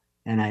all,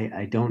 and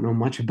I don't know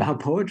much about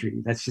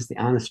poetry. That's just the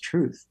honest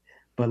truth.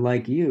 But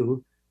like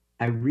you,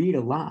 I read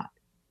a lot,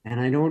 and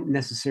I don't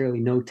necessarily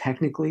know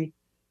technically.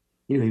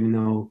 Even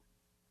though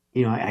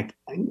I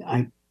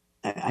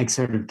I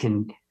sort of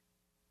can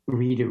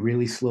read it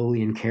really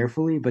slowly and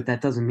carefully, but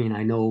that doesn't mean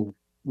I know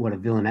what a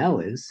villanelle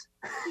is.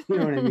 You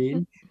know what I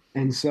mean?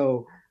 And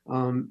so,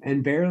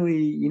 and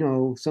barely,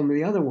 some of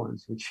the other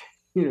ones, which,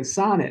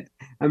 sonnet.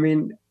 I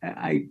mean,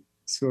 I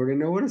sort of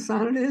know what a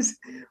sonnet is,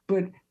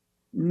 but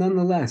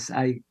nonetheless,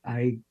 I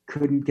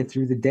couldn't get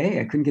through the day.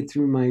 I couldn't get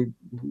through my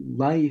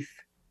life,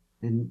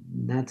 and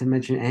not to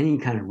mention any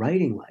kind of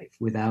writing life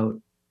without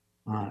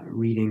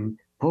reading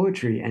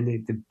poetry. And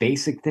the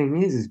basic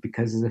thing is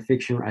because as a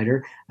fiction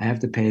writer, I have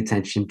to pay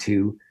attention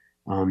to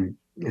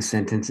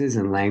sentences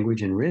and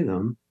language and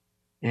rhythm,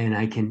 and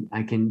I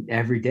can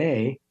every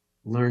day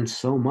learn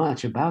so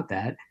much about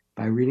that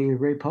by reading a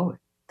great poet.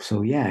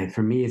 So yeah,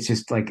 for me, it's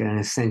just like an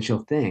essential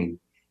thing.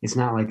 It's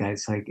not like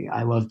it's like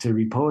I love to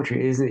read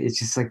poetry. It's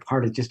just like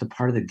just a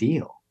part of the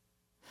deal.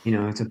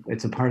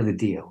 It's a part of the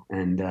deal.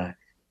 And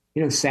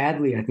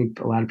sadly, I think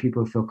a lot of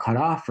people feel cut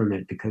off from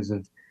it because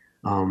of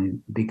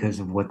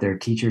what their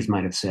teachers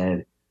might have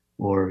said,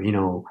 or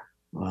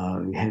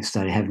having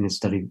to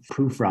study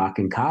proofrock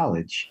in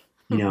college,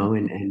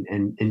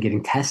 and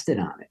getting tested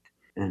on it.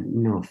 And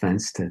no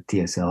offense to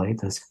T.S.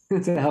 Eliot, that's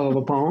a hell of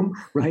a poem,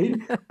 right?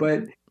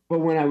 But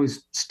when I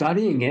was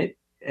studying it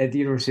at the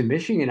University of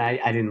Michigan,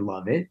 I didn't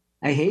love it.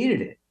 I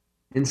hated it.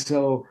 And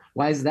so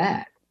why is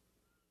that?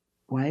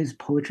 Why is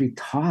poetry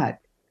taught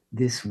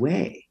this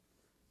way?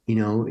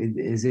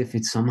 As if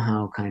it's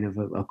somehow kind of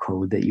a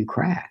code that you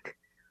crack.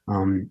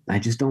 I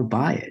just don't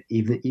buy it,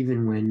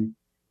 even when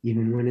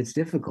it's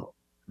difficult.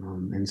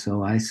 And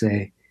so I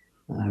say,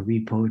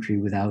 read poetry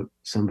without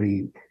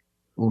somebody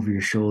over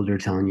your shoulder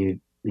telling you,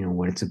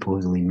 what it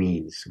supposedly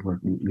means.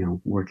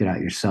 Work it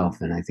out yourself,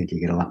 and I think you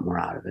get a lot more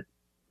out of it.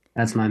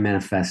 That's my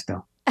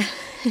manifesto.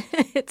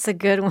 It's a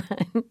good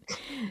one.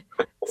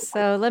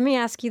 So let me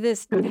ask you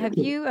this. Have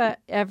you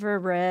ever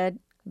read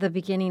The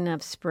Beginning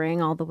of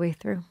Spring all the way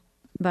through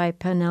by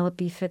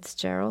Penelope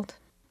Fitzgerald?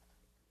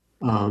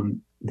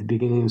 The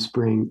Beginning of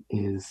Spring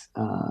is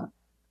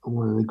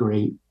one of the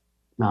great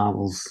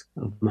novels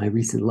of my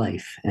recent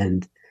life.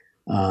 And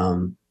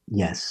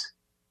yes,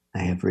 I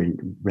have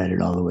read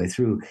it all the way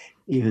through,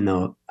 even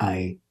though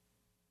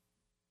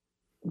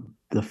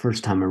the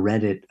first time I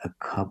read it a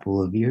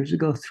couple of years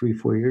ago, 3,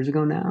 4 years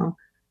ago now,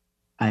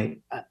 I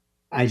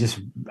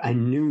I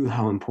knew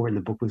how important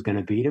the book was going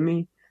to be to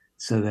me,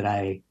 so that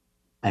I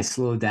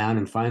slowed down,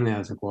 and finally I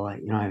was like, well, I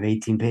have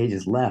 18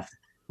 pages left.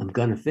 I'm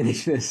going to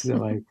finish this.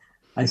 So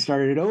I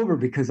started it over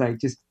because I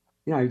just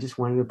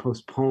wanted to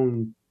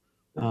postpone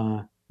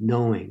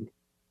knowing.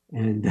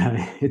 And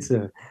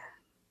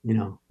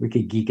we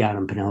could geek out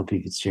on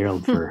Penelope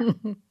Fitzgerald for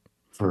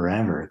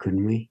forever,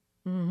 couldn't we?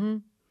 Mm-hmm.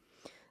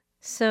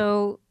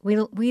 So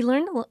we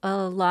learned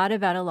a lot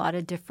about a lot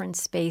of different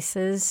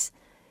spaces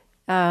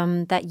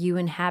that you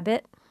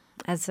inhabit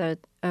as a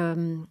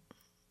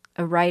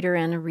writer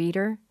and a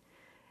reader.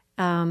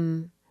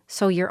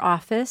 So your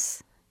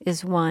office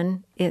is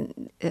one.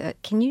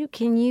 Can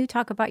you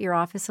talk about your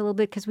office a little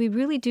bit? Because we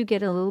really do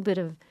get a little bit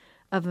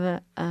of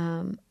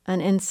an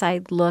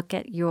inside look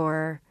at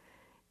your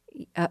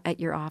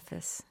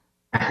office.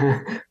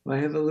 Well, I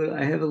have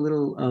a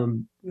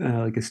little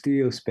like a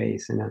studio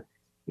space in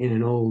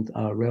an old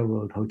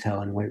railroad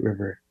hotel in White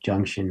River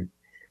Junction,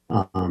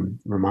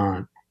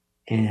 Vermont.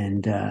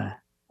 And a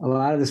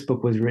lot of this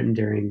book was written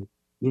during,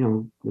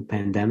 the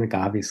pandemic,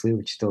 obviously,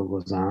 which still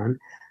goes on.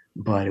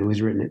 But it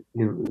was written,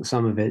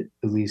 some of it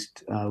at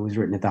least was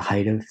written at the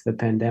height of the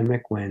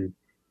pandemic, when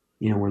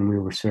we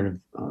were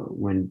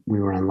when we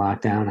were on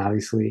lockdown,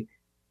 obviously.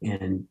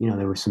 And,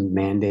 there was some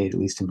mandate, at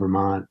least in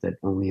Vermont, that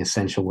only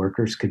essential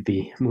workers could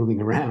be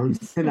moving around.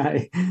 And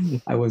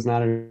I was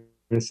not an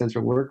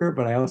essential worker,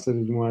 but I also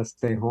didn't want to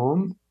stay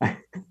home. I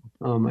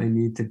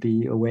need to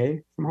be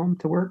away from home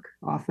to work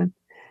often.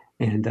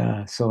 And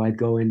so I'd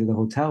go into the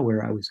hotel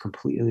where I was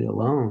completely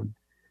alone.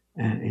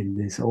 in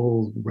this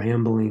old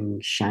rambling,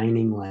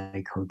 shining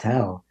like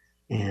hotel,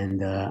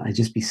 and I'd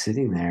just be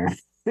sitting there,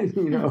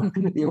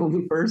 the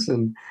only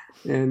person,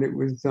 and it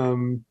was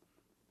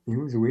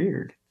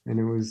weird, and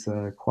it was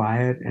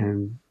quiet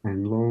and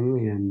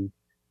lonely, and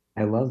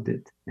I loved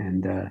it,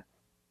 and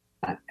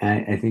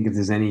I think if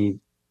there's any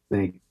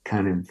like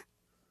kind of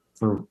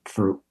for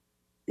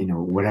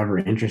whatever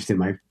interest it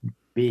might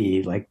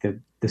be, like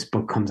this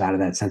book comes out of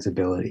that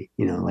sensibility,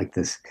 like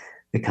this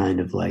the kind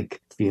of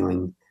like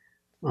feeling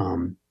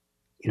um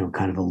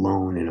kind of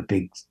alone in a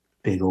big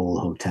old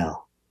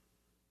hotel.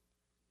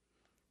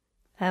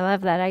 I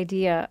love that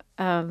idea.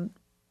 And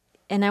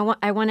I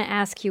want to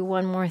ask you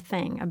one more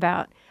thing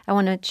about. I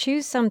want to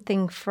choose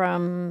something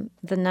from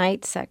the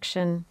night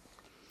section.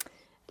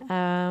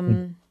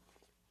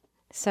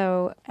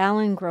 So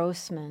Alan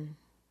Grossman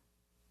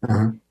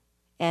Uh-huh.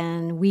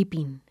 and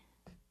weeping.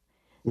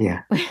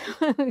 Yeah.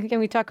 Can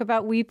we talk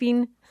about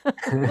weeping?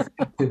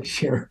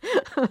 Sure.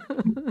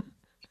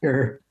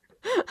 Sure.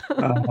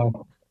 uh,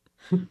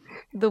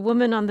 The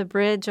woman on the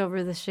bridge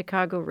over the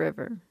Chicago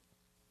River.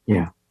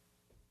 yeah.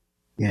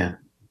 Yeah.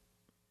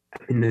 I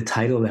mean, the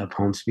title of that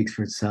poem speaks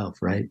for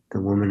itself, right? The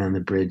woman on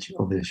the bridge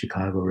over the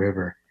Chicago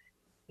River.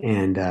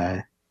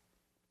 And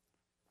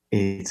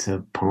it's a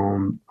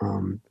poem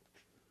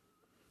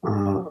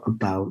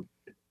about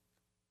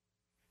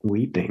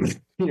weeping,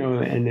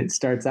 and it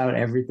starts out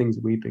everything's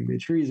weeping. The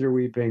trees are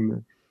weeping,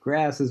 the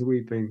grass is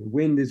weeping, the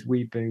wind is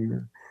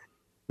weeping,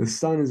 the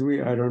sun is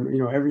weeping. I don't,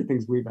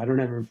 everything's weeping. I don't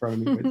have it in front of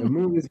me, but the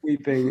moon is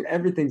weeping,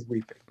 everything's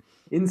weeping.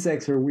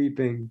 Insects are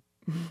weeping,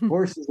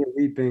 horses are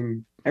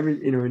weeping, and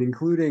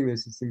including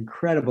this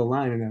incredible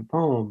line in that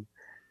poem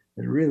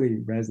that really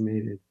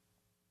resonated.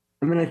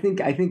 I mean, I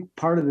think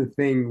part of the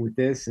thing with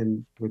this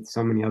and with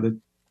so many other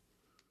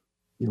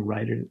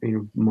writer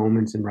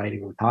moments in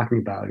writing we're talking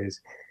about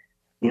is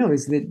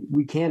that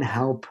we can't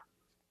help,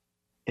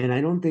 and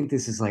I don't think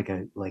this is like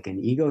an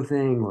ego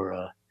thing or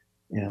a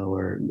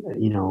or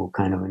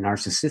kind of a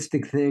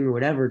narcissistic thing or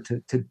whatever,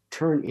 to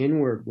turn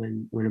inward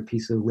when a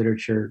piece of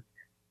literature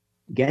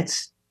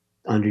gets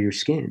under your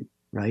skin,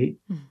 right?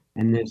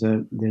 And there's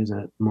a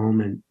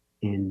moment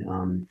in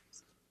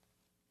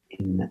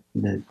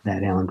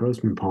that Alan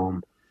Grossman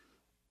poem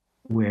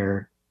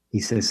where he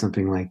says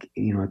something like,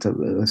 it's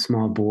a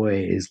small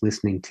boy is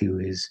listening to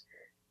his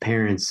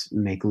parents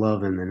make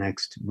love in the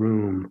next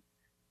room,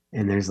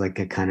 and there's like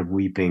a kind of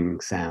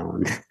weeping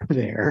sound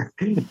there.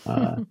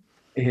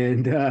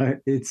 And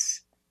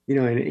it's,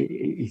 and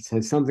he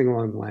says something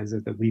along the lines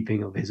of the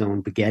weeping of his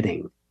own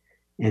begetting.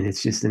 And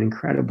it's just an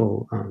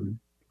incredible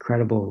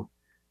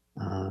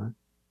uh,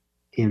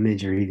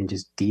 image, or even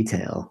just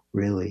detail,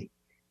 really.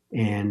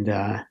 And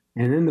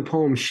then the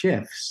poem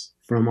shifts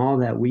from all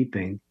that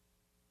weeping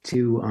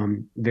to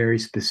another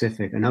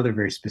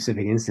very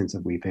specific instance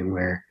of weeping,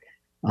 where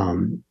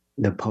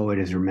the poet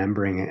is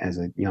remembering as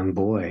a young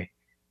boy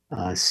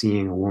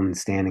seeing a woman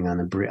standing on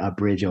a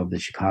bridge over the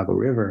Chicago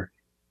River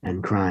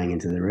and crying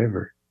into the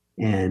river,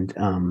 and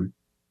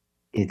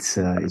it's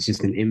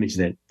just an image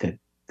that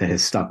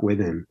has stuck with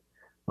him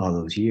all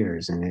those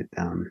years, and it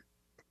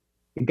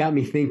got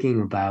me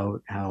thinking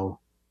about how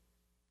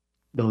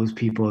those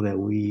people that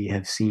we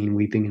have seen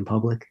weeping in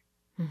public,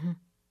 Mm-hmm.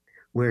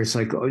 where it's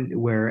like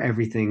where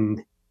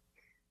everything,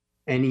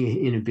 any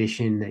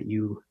inhibition that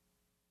you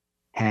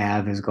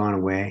have has gone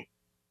away,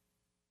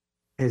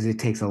 because it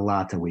takes a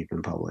lot to weep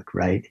in public,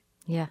 right?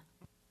 Yeah.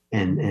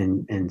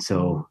 And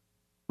so,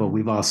 but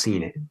we've all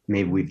seen it.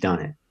 Maybe we've done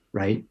it,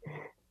 right?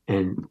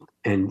 And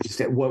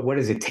just what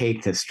does it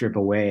take to strip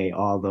away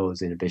all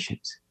those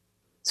inhibitions?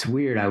 It's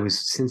weird. I was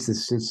since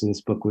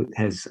this book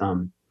has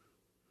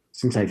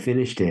since I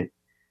finished it,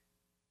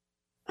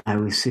 I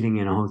was sitting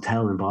in a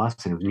hotel in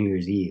Boston. It was New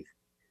Year's Eve.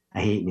 I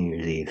hate New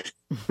Year's Eve.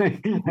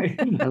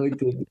 I like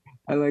to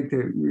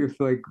if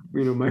like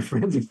my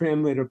friends and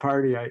family at a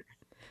party, I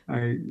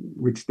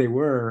which they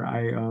were,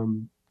 I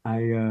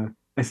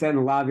sat in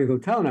the lobby of the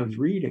hotel and I was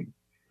reading.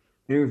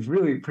 And it was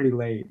really pretty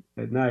late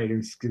at night. It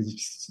was because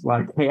just a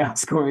lot of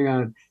chaos going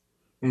on.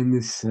 And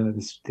this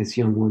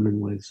young woman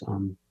was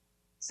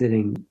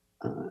sitting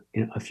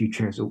in a few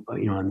chairs,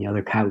 on the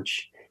other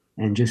couch,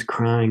 and just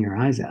crying her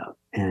eyes out.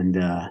 And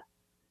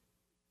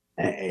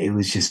it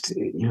was just,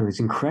 it's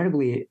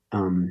incredibly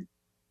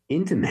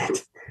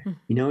intimate, and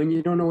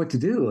you don't know what to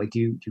do. Like, do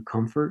you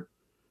comfort,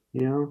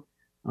 you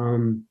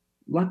know?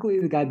 Luckily,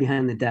 the guy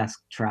behind the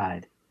desk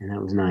tried, and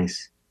that was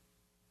nice.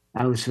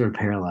 I was sort of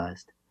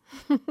paralyzed.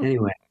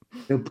 Anyway,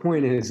 the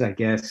point is, I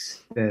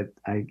guess, that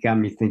I got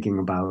me thinking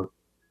about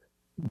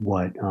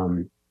what,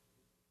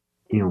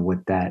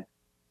 what that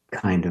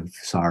kind of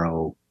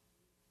sorrow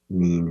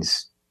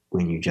means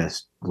when you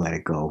just let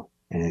it go,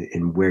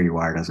 and where you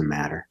are doesn't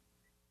matter.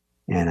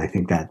 And I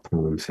think that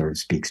poem sort of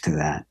speaks to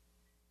that.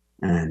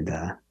 And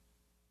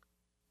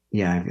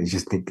yeah, I was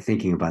just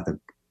thinking about the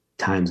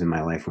times in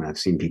my life when I've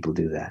seen people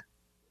do that.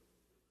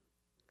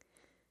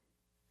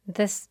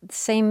 This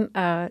same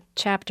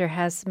chapter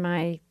has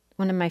one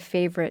one of my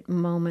favorite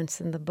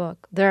moments in the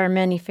book. There are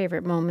many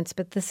favorite moments,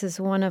 but this is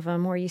one of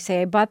them where you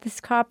say, I bought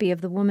this copy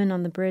of The Woman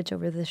on the Bridge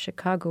Over the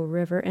Chicago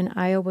River in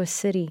Iowa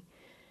City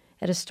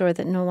at a store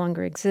that no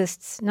longer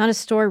exists. Not a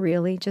store,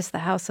 really, just the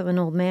house of an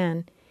old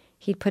man.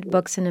 He'd put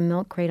books in a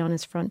milk crate on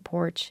his front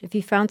porch. If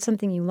you found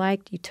something you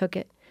liked, you took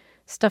it.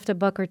 Stuffed a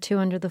buck or two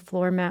under the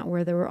floor mat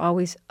where there were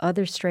always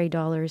other stray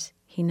dollars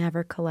he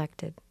never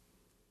collected.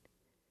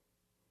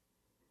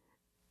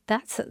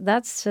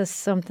 That's just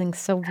something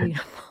so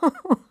beautiful.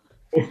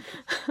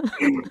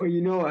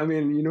 Well,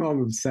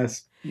 I'm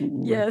obsessed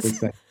with Yes.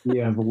 this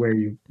idea of where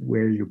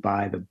you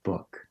buy the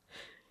book,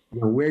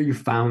 where you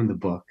found the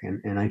book,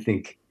 and I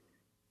think,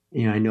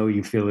 I know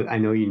you feel it. I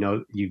know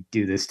you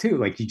do this too.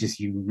 Like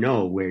you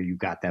know where you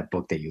got that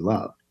book that you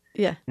love.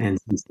 Yeah. And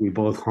since we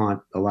both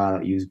haunt a lot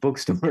of used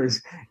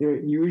bookstores,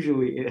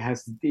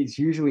 it's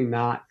usually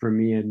not for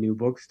me a new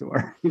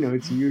bookstore.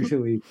 It's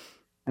usually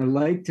I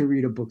like to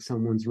read a book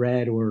someone's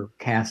read or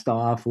cast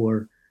off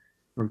or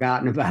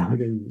forgotten about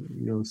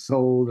and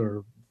sold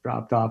or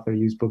dropped off at a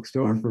used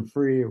bookstore for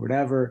free or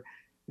whatever.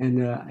 And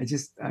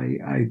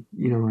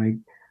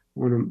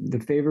one of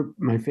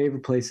my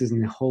favorite places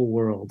in the whole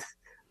world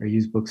are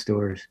used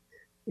bookstores,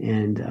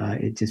 and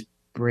it just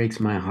breaks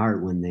my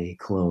heart when they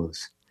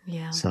close.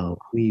 Yeah. So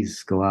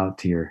please go out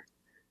to your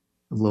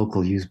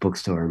local used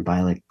bookstore and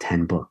buy like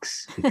 10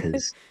 books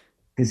because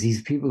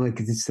these people, like,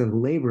 it's a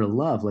labor of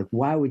love. Like,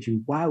 why would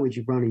you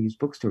run a used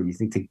bookstore? You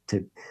think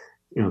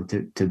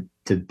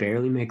to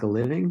barely make a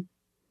living?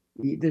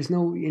 There's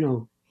no,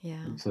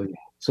 Yeah.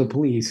 So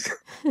please.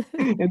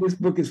 And this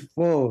book is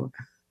full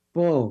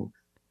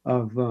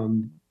of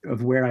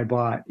where I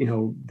bought,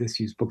 this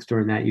used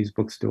bookstore and that used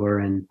bookstore.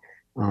 And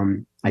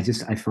I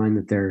find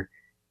that they're,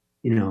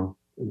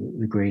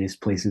 the greatest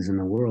places in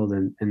the world.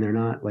 And they're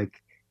not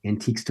like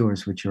antique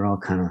stores, which are all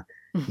kind of,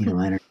 I don't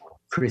know,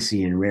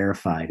 prissy and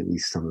rarefied, at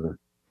least some of the,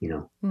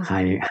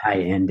 high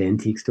end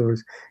antique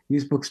stores.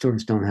 Used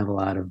bookstores don't have a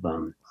lot of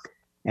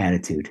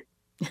attitude.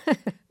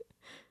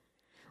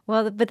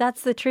 Well, but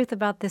that's the truth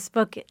about this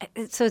book.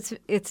 So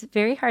it's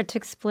very hard to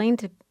explain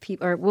to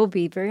people, or it will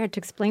be very hard to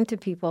explain to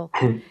people.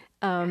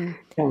 Tell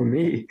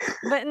me.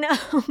 But no,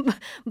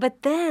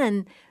 but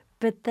then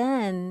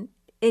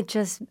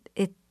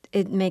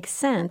it makes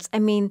sense. I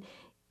mean,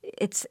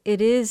 it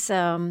is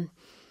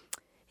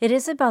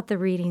about the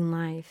reading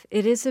life.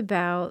 It is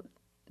about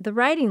the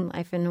writing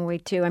life in a way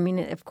too. I mean,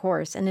 of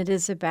course, and it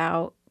is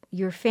about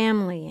your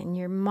family and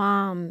your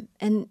mom,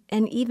 and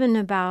even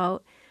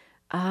about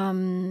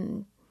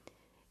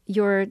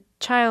your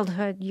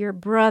childhood, your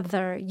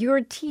brother,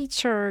 your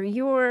teacher,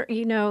 your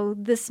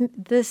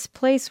this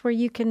place where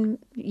you can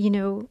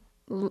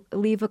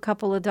leave a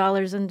couple of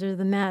dollars under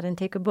the mat and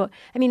take a book.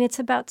 I mean, it's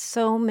about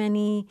so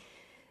many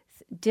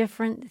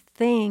different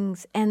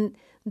things, and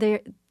they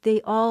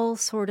all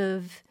sort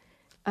of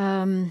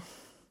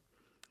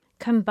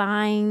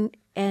combine.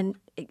 And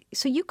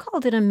so you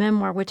called it a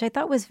memoir, which I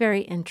thought was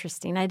very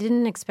interesting. I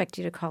didn't expect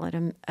you to call it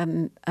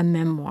a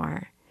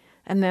memoir.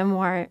 A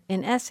memoir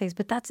in essays,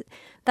 but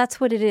that's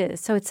what it is.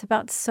 So it's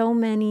about so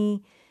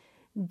many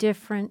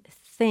different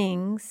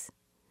things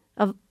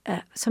of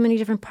so many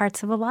different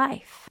parts of a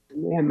life.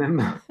 Yeah,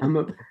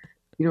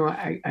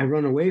 I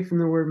run away from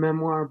the word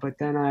memoir, but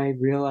then I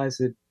realize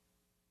that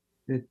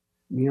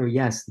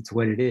yes, it's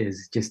what it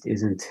is. It just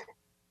isn't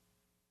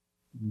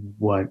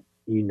what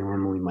you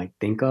normally might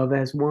think of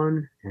as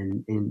one.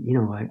 And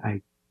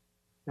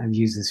I've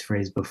used this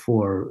phrase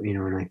before,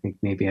 and I think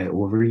maybe I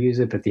overuse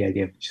it, but the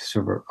idea of just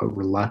sort of a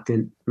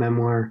reluctant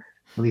memoir,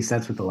 at least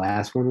that's what the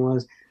last one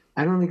was.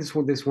 I don't think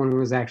this one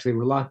was actually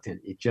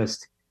reluctant.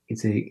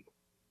 It's a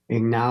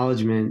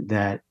acknowledgement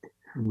that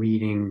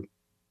reading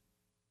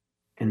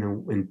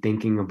and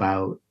thinking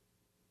about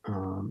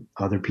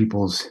other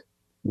people's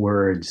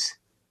words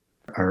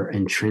are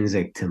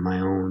intrinsic to my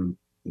own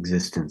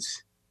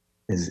existence,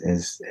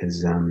 as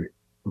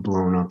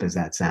blown up as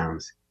that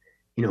sounds.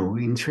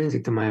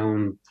 Intrinsic to my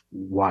own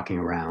walking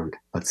around,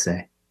 let's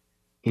say,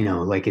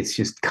 like it's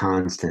just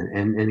constant.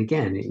 And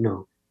again,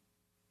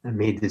 I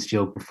made this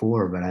joke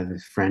before, but I have a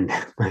friend,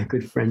 my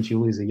good friend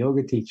Julie's a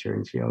yoga teacher,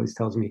 and she always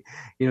tells me,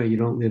 you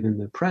don't live in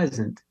the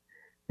present.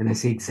 And I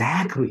say,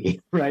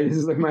 exactly, right? This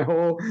is like my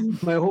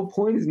whole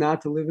point is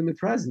not to live in the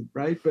present,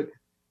 right? But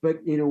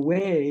in a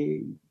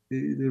way,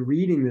 the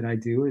reading that I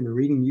do, and the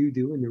reading you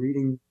do, and the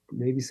reading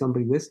maybe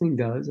somebody listening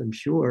does, I'm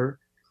sure,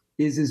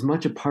 is as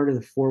much a part of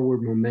the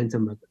forward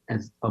momentum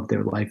of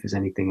their life as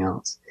anything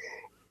else.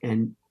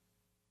 And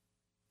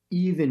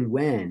even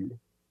when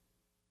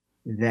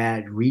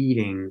that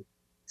reading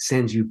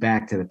sends you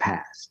back to the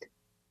past,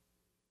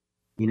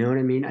 you know what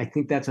I mean? I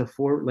think that's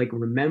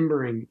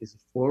remembering is a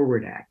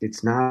forward act.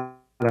 It's not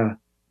a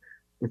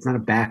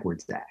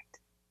backwards act.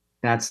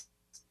 That's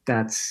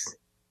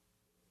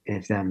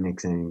if that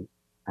makes any,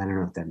 I don't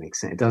know if that makes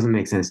sense. It doesn't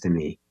make sense to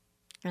me.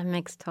 That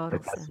makes total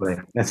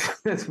sense.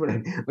 That's what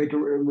I like.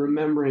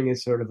 Remembering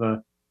is sort of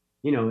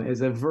as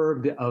a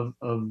verb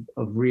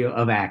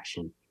of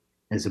action,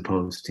 as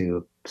opposed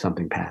to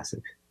something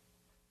passive.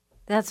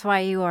 That's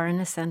why you are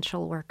an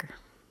essential worker.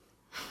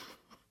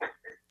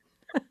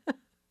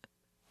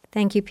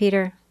 Thank you,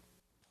 Peter.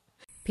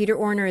 Peter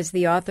Orner is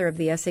the author of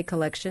the essay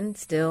collection,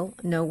 Still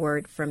No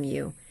Word From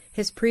You.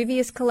 His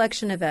previous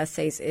collection of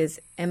essays is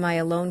Am I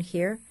Alone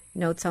Here?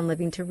 Notes on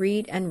Living to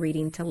Read and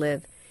Reading to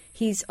Live.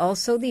 He's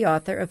also the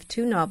author of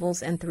 2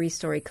 novels and 3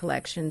 story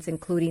collections,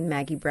 including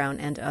Maggie Brown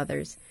and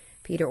Others.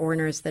 Peter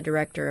Orner is the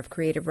director of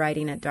creative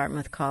writing at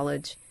Dartmouth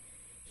College.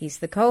 He's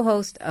the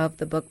co-host of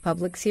the Book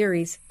Public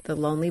series, The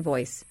Lonely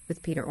Voice,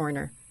 with Peter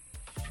Orner.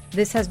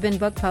 This has been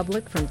Book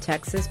Public from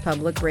Texas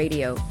Public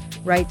Radio.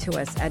 Write to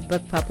us at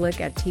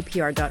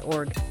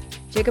bookpublic@tpr.org.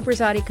 Jacob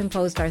Rosati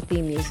composed our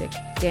theme music.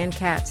 Dan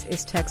Katz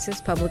is Texas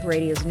Public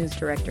Radio's news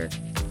director.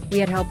 We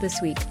had help this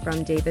week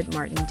from David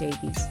Martin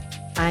Davies.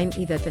 I'm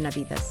Yvette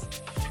Benavides.